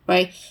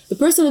 right? The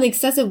person with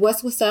excessive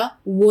waswasa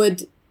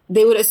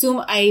they would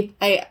assume I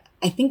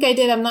think I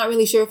did. I'm not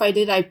really sure if I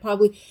did.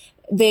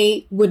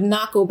 They would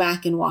not go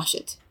back and wash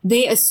it.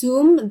 They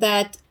assume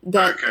that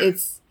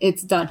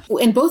it's done.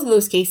 In both of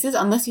those cases,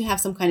 unless you have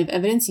some kind of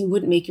evidence, you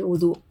wouldn't make your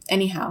wudu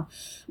anyhow.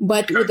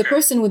 But with the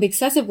person with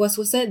excessive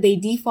waswasa, they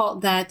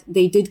default that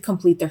they did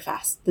complete their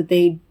fast, that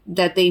they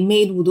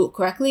made wudu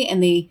correctly,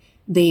 and they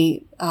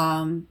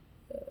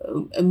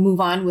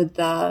move on with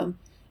the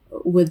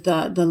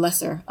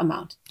lesser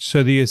amount.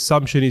 So the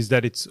assumption is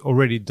that it's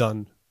already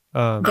done.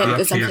 The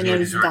assumption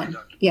is done.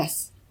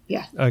 Yes.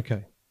 Yeah.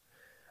 Okay.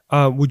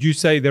 Would you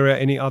say there are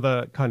any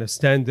other kind of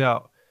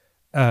standout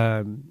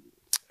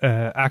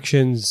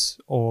actions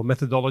or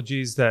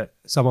methodologies that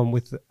someone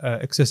with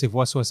excessive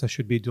waswasa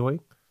should be doing?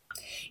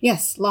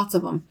 Yes, lots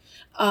of them.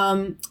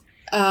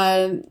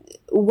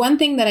 One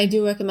thing that I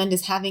do recommend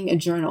is having a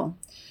journal.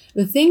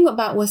 The thing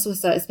about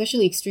waswasa,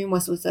 especially extreme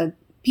waswasa,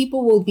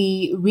 people will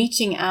be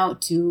reaching out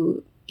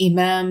to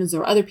imams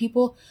or other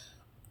people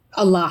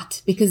a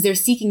lot because they're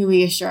seeking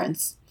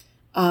reassurance.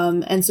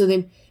 And so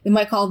they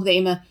might call the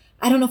imam,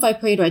 I don't know if I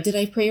prayed right. Did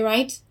I pray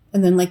right?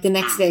 And then like the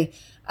next day,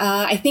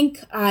 I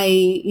think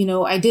I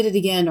did it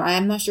again, or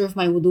I'm not sure if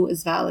my wudu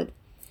is valid.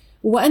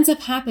 What ends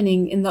up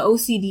happening in the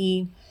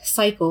OCD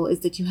cycle is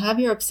that you have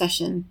your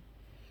obsession.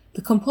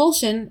 The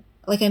compulsion,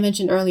 like I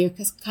mentioned earlier,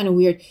 is kind of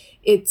weird.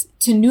 It's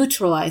to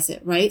neutralize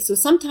it, right? So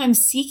sometimes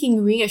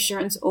seeking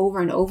reassurance over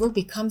and over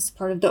becomes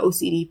part of the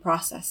OCD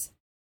process.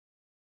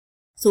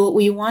 So what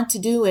we want to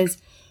do is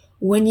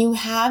when you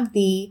have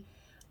the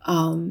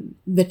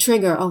the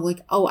trigger of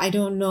like, oh, I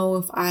don't know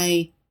if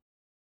I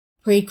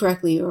prayed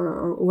correctly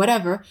or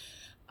whatever,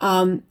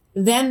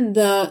 then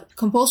the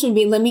compulsion would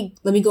be, let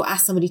me go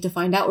ask somebody to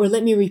find out, or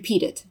let me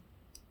repeat it.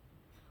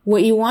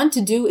 What you want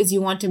to do is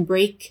you want to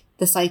break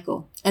the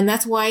cycle. And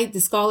that's why the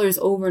scholars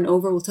over and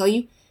over will tell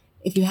you,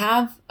 if you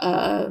have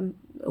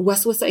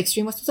waswasa,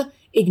 extreme waswasa,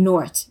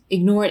 ignore it.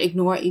 Ignore it,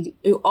 ignore it.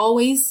 You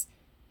always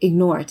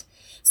ignore it.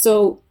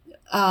 So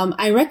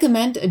I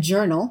recommend a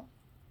journal.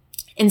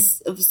 And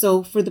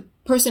so for the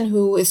person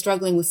who is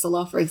struggling with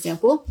salah, for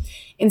example,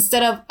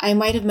 instead of, I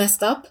might have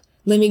messed up,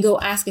 let me go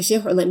ask a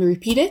shaykh or let me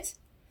repeat it.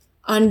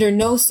 Under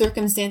no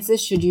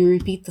circumstances should you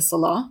repeat the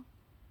salah.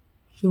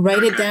 You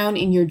write it down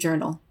in your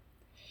journal.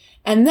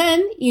 And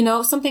then,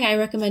 something I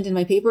recommend in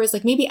my paper is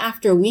like maybe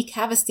after a week,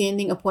 have a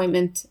standing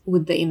appointment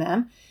with the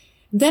imam.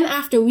 Then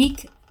after a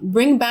week,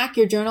 bring back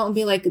your journal and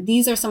be like,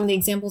 these are some of the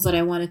examples that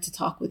I wanted to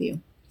talk with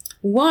you.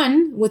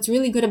 One, what's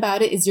really good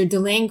about it is you're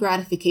delaying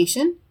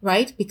gratification,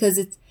 right?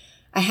 Because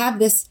I have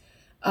this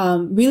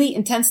really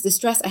intense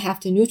distress. I have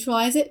to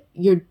neutralize it.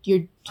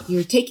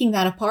 You're taking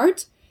that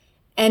apart,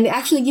 and it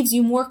actually gives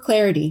you more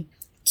clarity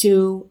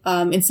to,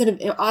 instead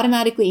of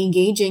automatically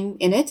engaging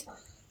in it,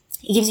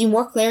 it gives you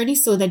more clarity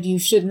so that you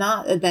should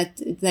not,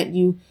 that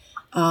you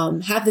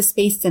have the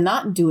space to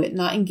not do it,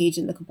 not engage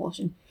in the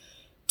compulsion.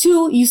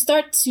 Two, you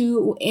start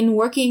to, in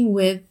working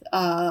with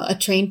a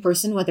trained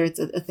person, whether it's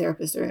a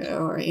therapist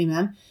or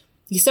imam,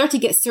 you start to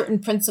get certain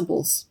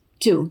principles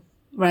too,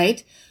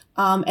 right?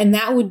 And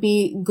that would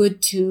be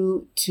good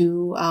to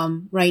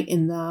write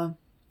in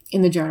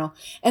the journal.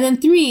 And then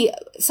three,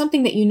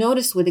 something that you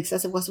notice with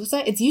excessive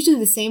waswasa, it's usually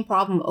the same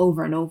problem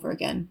over and over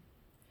again.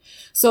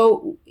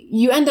 So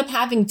you end up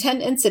having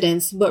 10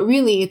 incidents, but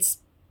really it's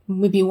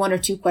maybe one or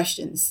two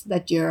questions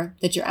that you're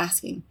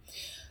asking.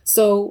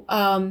 So,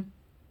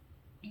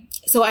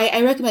 so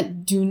I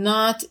recommend do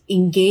not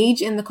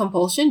engage in the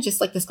compulsion, just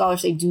like the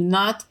scholars say, do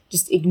not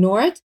just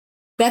ignore it.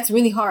 That's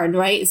really hard,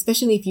 right?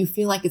 Especially if you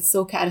feel like it's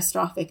so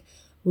catastrophic.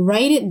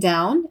 Write it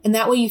down, and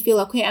that way you feel,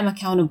 okay, I'm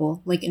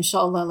accountable. Like,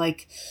 inshallah,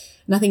 like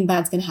nothing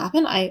bad's going to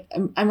happen.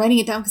 I'm writing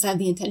it down because I have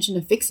the intention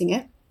of fixing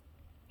it.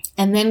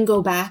 And then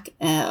go back,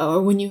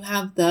 or when you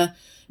have the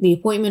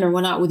appointment or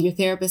whatnot with your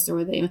therapist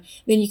or then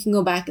you can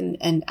go back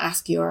and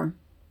ask your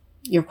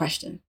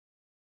question.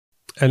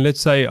 And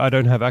let's say I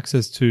don't have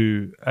access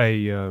to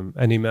an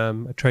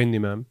imam, a trained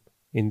imam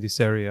in this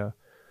area,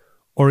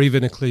 or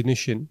even a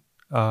clinician.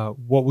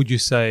 What would you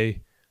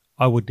say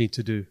I would need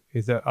to do?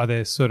 Are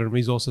there certain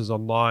resources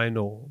online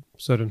or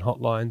certain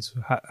hotlines?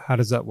 How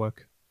does that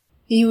work?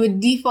 You would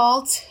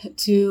default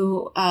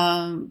to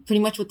pretty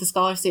much what the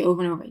scholars say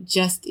over and over.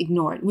 Just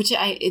ignore it, which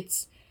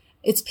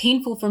it's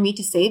painful for me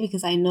to say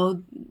because I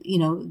know,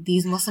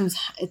 these Muslims,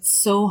 it's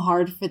so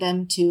hard for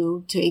them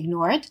to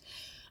ignore it.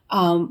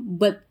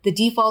 But the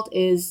default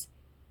is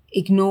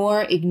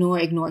ignore.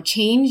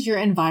 Change your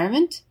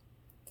environment.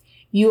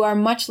 You are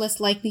much less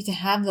likely to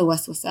have the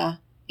waswasa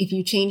if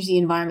you change the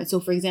environment. So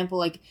for example,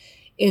 like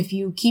if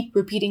you keep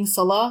repeating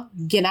salah,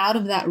 get out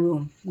of that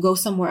room, go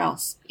somewhere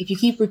else. If you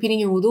keep repeating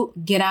your wudu,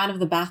 get out of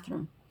the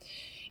bathroom.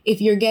 If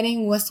you're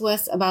getting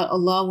waswas about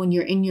Allah when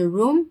you're in your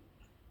room,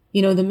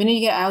 the minute you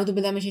get a'udhu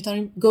billahi minash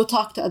shaitanir rajim, go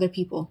talk to other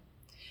people.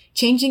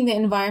 Changing the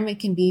environment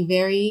can be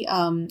very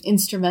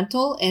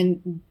instrumental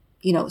in,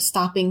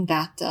 stopping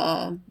that,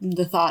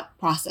 the thought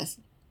process.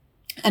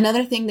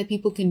 Another thing that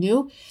people can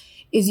do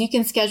is you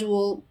can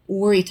schedule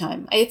worry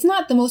time. It's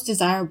not the most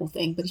desirable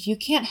thing, but if you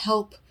can't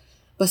help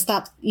but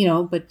stop,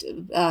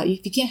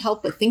 if you can't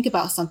help but think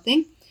about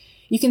something,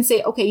 you can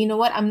say, okay, you know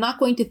what? I'm not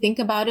going to think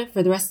about it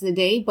for the rest of the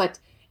day, but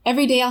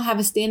every day I'll have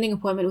a standing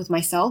appointment with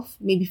myself,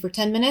 maybe for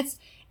 10 minutes,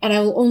 and I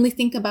will only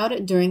think about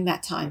it during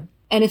that time.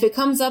 And if it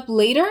comes up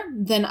later,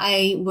 then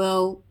I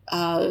will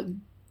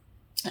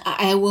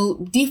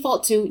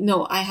default to,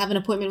 no, I have an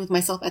appointment with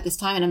myself at this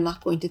time and I'm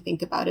not going to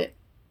think about it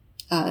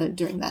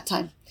during that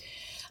time.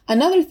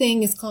 Another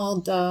thing is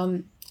called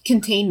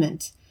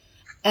containment.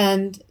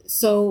 And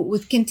so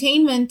with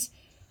containment,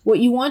 what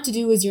you want to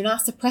do is you're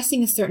not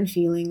suppressing a certain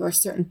feeling or a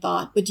certain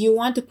thought, but you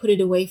want to put it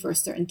away for a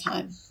certain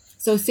time.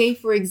 So say,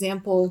 for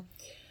example,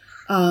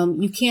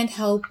 you can't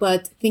help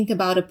but think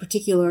about a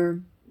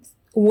particular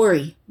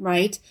worry,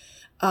 right?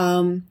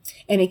 And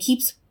it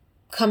keeps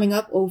coming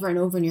up over and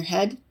over in your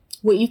head.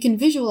 What you can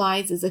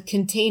visualize is a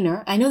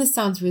container. I know this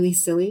sounds really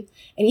silly.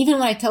 And even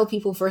when I tell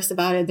people first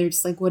about it, they're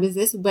just like, what is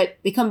this? But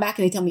they come back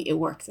and they tell me it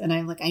works. And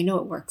I'm like, I know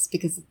it works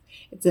because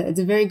it's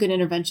a very good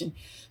intervention.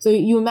 So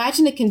you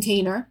imagine a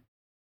container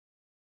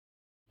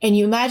and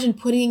you imagine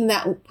putting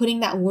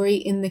that worry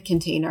in the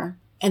container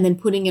and then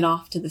putting it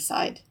off to the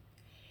side.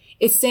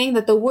 It's saying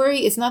that the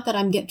worry is not that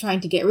I'm trying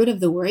to get rid of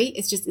the worry.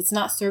 It's just, it's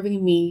not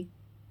serving me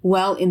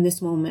well in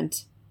this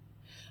moment.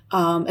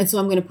 And so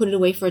I'm going to put it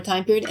away for a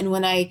time period. And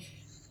when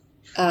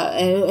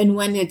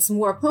when it's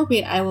more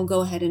appropriate, I will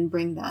go ahead and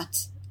bring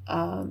that,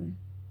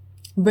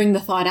 bring the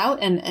thought out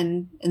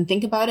and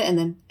think about it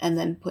and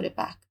then put it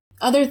back.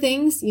 Other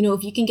things,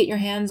 if you can get your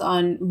hands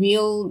on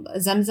real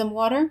Zamzam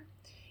water,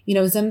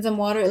 Zamzam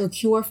water, it'll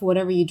cure for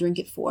whatever you drink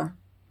it for.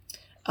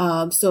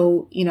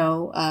 So,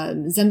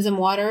 Zamzam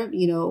water,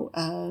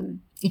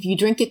 if you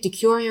drink it to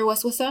cure your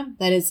waswasa,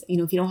 that is,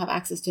 if you don't have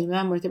access to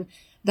imam or whatever,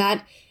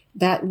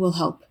 that will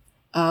help.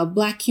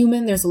 Black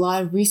cumin, there's a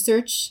lot of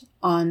research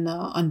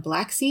on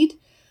black seed,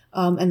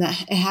 and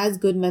that it has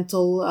good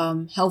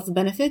mental health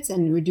benefits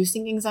and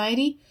reducing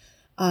anxiety.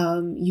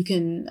 You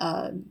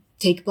can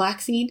take black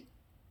seed,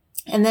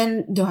 and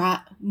then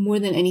dua more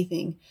than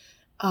anything,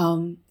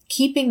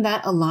 keeping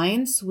that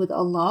alliance with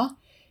Allah.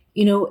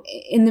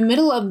 In the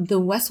middle of the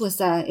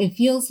waswasa, it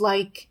feels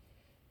like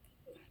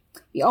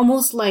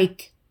almost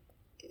like,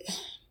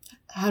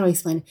 how do I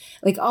explain it?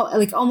 Like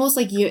almost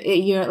like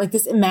you're like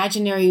this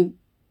imaginary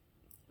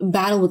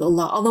battle with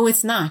Allah, although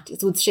it's not.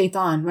 It's with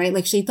shaitan, right?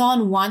 Like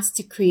shaitan wants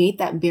to create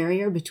that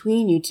barrier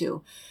between you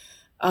two.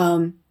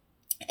 And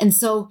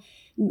so,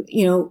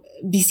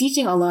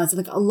 beseeching Allah, it's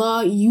like,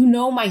 Allah, you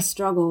know my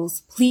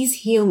struggles.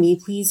 Please heal me.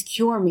 Please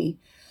cure me.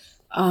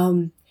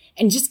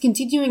 And just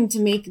continuing to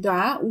make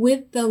dua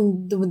with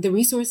the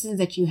resources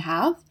that you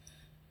have.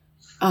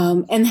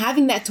 And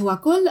having that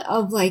tawakkul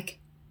of like,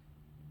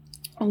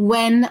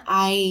 when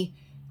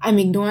I'm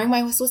ignoring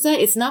my waswasa,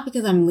 it's not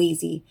because I'm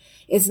lazy.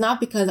 It's not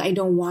because I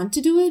don't want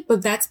to do it,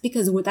 but that's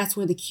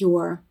where the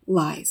cure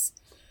lies.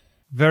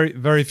 Very,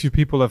 very few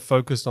people have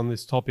focused on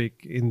this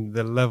topic in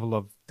the level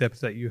of depth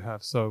that you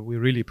have. So we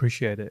really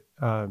appreciate it.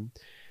 And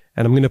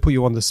I'm going to put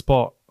you on the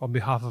spot on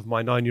behalf of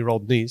my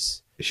 9-year-old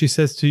niece. She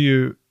says to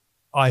you,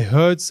 I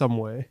heard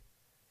somewhere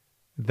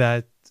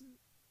that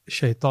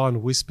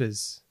shaitan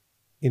whispers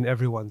in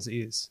everyone's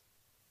ears.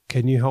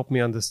 Can you help me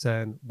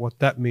understand what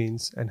that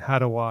means, and how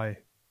do I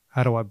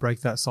break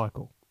that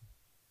cycle?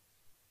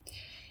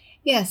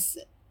 Yes.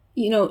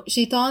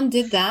 Shaitan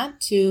did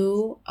that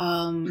to,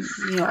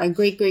 our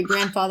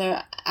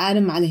great-great-grandfather,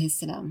 Adam alayhi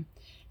salam.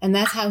 And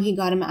that's how he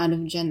got him out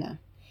of Jannah.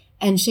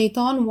 And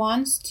Shaitan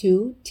wants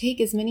to take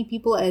as many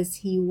people as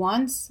he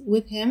wants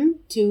with him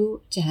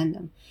to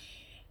Jahannam.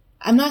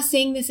 I'm not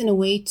saying this in a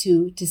way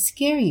to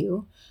scare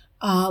you,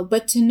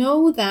 but to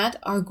know that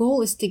our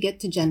goal is to get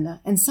to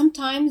Jannah. And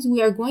sometimes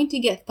we are going to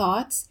get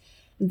thoughts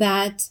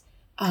that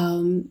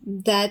aren't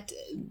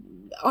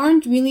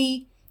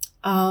really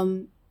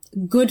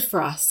good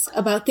for us,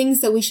 about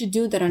things that we should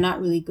do that are not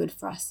really good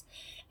for us.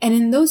 And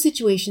in those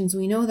situations,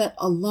 we know that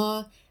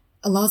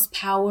Allah's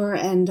power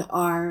and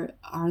our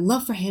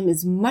love for him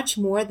is much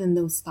more than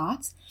those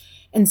thoughts.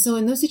 And so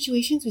in those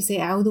situations, we say,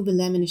 A'udhu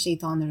billahi minash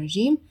shaitanir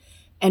rajim,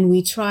 and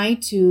we try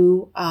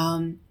to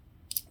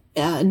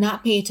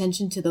not pay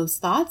attention to those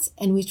thoughts,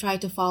 and we try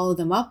to follow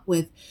them up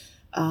with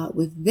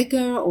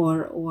dhikr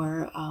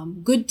or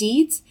good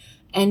deeds,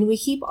 and we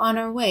keep on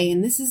our way.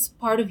 And this is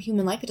part of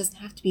human life. It doesn't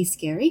have to be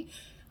scary.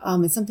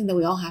 It's something that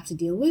we all have to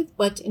deal with.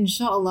 But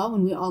inshallah,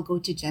 when we all go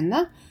to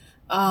Jannah,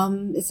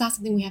 it's not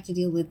something we have to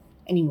deal with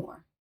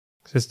anymore.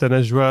 Sister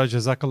Najwa,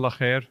 Jazakallah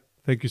khair.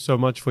 Thank you so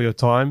much for your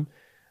time,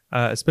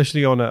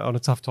 especially on a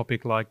tough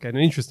topic, like an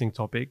interesting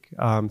topic,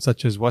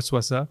 such as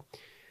waswasa.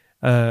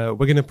 We're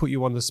going to put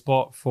you on the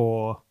spot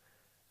for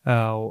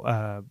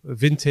our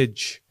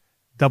vintage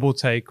double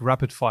take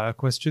rapid fire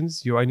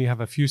questions. You only have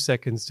a few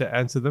seconds to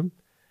answer them,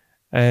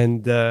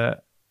 and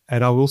I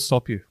will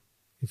stop you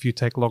if you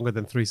take longer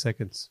than 3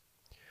 seconds.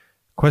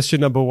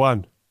 Question number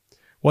 1.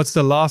 What's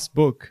the last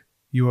book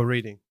you were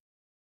reading?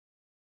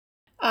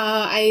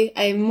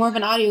 I'm more of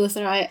an audio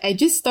listener. I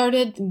just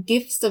started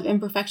Gifts of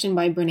Imperfection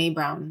by Brené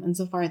Brown, and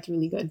so far it's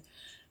really good.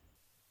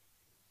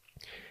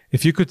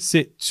 If you could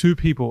sit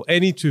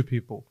any two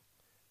people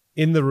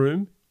in the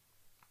room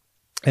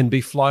and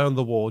be fly on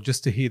the wall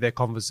just to hear their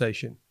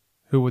conversation,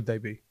 who would they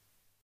be?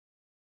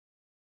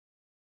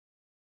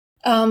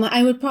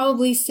 I would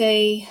probably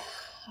say,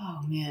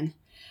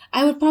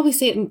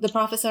 the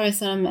Prophet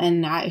ﷺ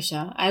and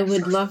Aisha. I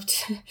would love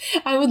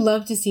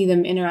to see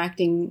them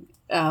interacting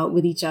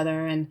with each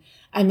other. And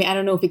I mean, I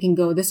don't know if it can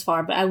go this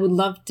far, but I would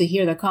love to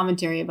hear the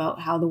commentary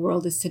about how the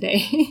world is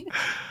today.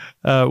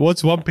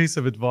 What's one piece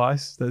of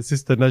advice that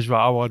Sister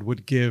Najwa Awad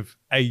would give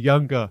a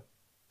younger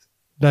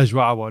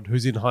Najwa Awad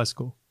who's in high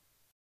school?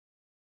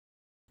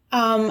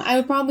 I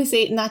would probably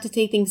say not to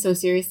take things so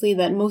seriously,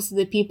 that most of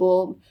the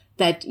people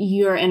that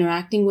you're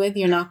interacting with,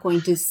 you're not going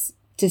to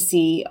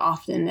see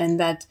often. And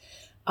that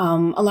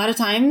a lot of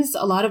times,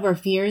 a lot of our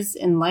fears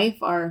in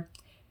life are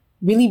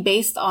really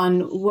based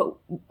on what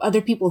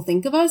other people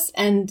think of us.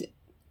 And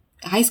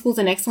high school is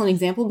an excellent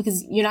example,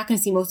 because you're not going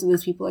to see most of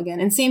those people again.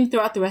 And same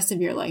throughout the rest of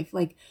your life.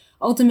 Like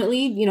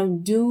ultimately,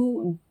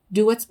 do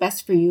what's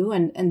best for you,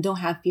 and don't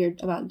have fear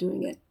about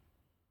doing it.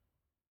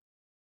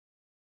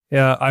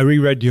 Yeah, I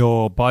reread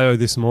your bio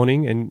this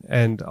morning,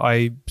 and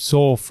I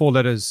saw 4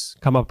 letters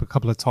come up a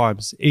couple of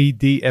times.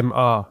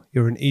 EDMR.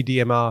 You're an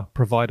EDMR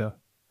provider.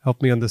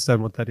 Help me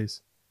understand what that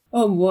is.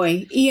 Oh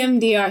boy,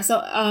 EMDR.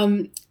 So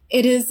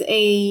it is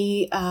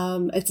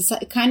it's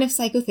a kind of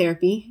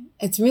psychotherapy.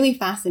 It's really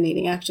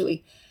fascinating,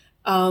 actually.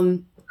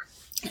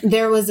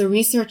 There was a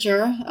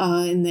researcher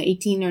in the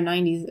 18 or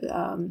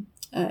 90s.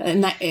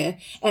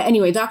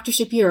 Anyway, Dr.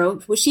 Shapiro,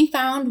 what she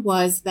found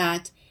was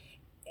that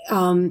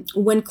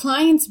when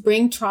clients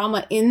bring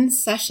trauma in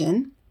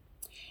session,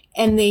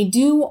 and they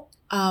do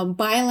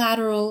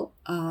bilateral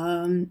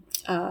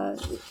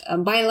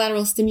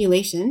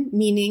stimulation,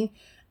 meaning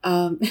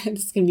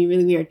this is going to be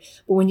really weird,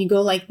 but when you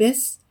go like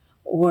this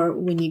or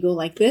when you go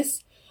like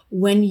this,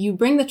 when you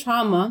bring the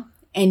trauma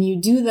and you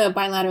do the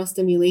bilateral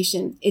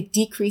stimulation, it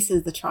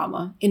decreases the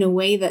trauma in a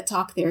way that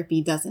talk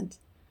therapy doesn't.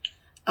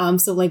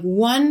 So like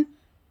one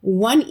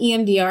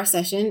EMDR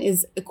session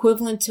is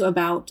equivalent to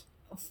about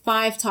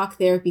 5 talk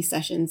therapy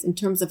sessions in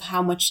terms of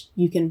how much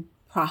you can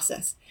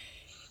process.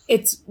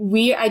 It's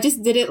weird. I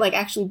just did it like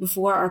actually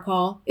before our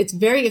call. It's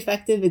very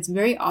effective. It's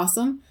very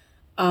awesome.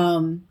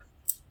 And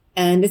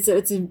it's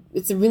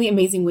a really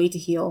amazing way to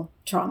heal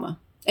trauma.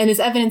 And it's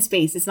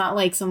evidence-based. It's not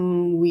like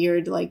some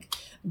weird like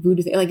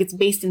voodoo thing. Like it's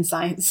based in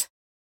science.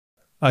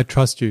 I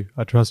trust you.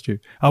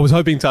 I was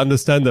hoping to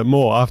understand that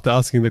more after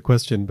asking the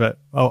question, but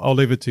I'll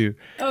leave it to you.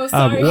 Oh,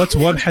 sorry. What's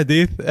one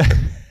hadith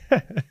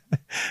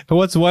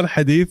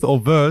or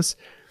verse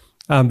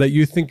that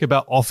you think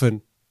about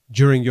often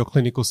during your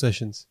clinical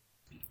sessions?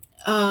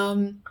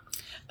 That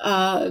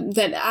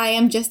I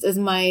am just as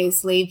my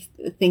slave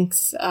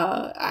thinks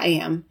I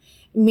am.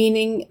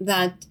 Meaning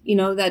that,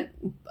 that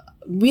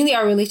really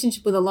our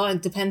relationship with Allah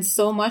depends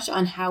so much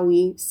on how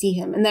we see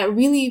him. And that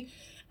really,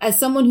 as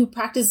someone who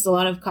practices a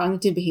lot of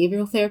cognitive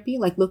behavioral therapy,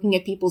 like looking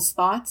at people's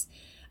thoughts,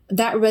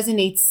 that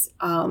resonates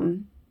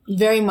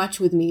very much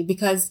with me,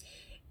 because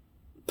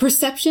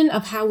perception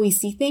of how we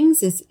see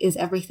things is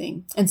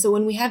everything. And so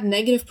when we have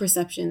negative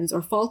perceptions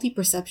or faulty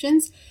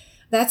perceptions,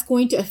 that's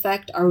going to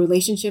affect our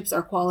relationships,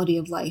 our quality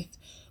of life.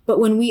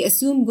 But when we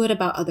assume good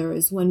about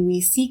others, when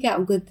we seek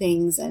out good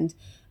things and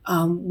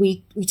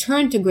we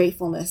turn to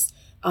gratefulness,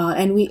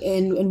 and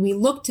we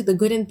look to the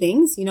good in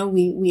things,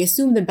 we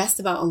assume the best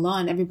about Allah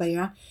and everybody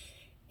around,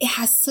 it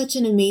has such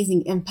an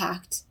amazing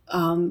impact,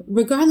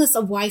 regardless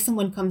of why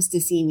someone comes to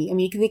see me. I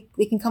mean,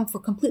 they can come for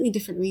completely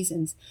different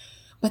reasons.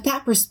 But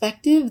that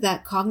perspective,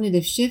 that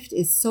cognitive shift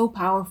is so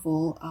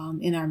powerful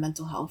in our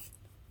mental health.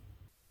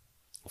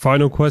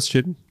 Final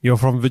question. You're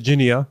from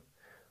Virginia.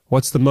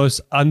 What's the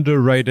most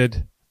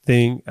underrated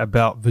thing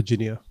about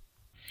Virginia?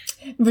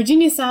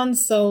 Virginia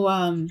sounds so,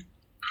 I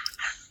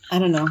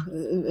don't know,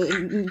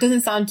 it doesn't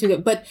sound too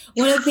good. But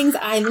one of the things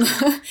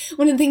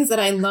that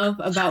I love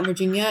about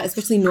Virginia,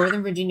 especially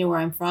Northern Virginia where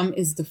I'm from,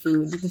 is the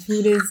food. The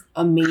food is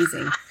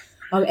amazing.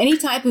 Any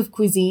type of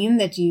cuisine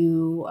that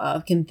you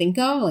can think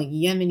of, like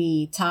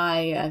Yemeni,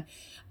 Thai,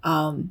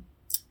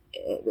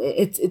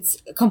 it's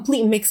a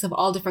complete mix of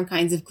all different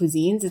kinds of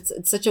cuisines.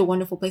 It's such a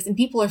wonderful place, and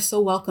people are so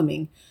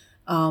welcoming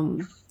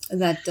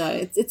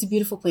that it's a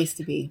beautiful place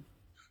to be.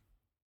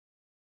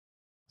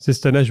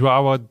 Sister Najwa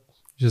Awad,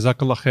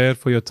 Jazakallah khair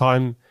for your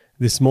time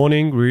this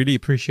morning. We really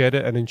appreciate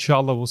it. And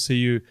inshallah, we'll see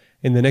you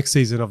in the next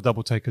season of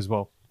Double Take as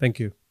well. Thank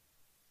you.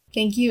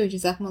 Thank you.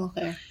 Jazakumullah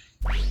khair.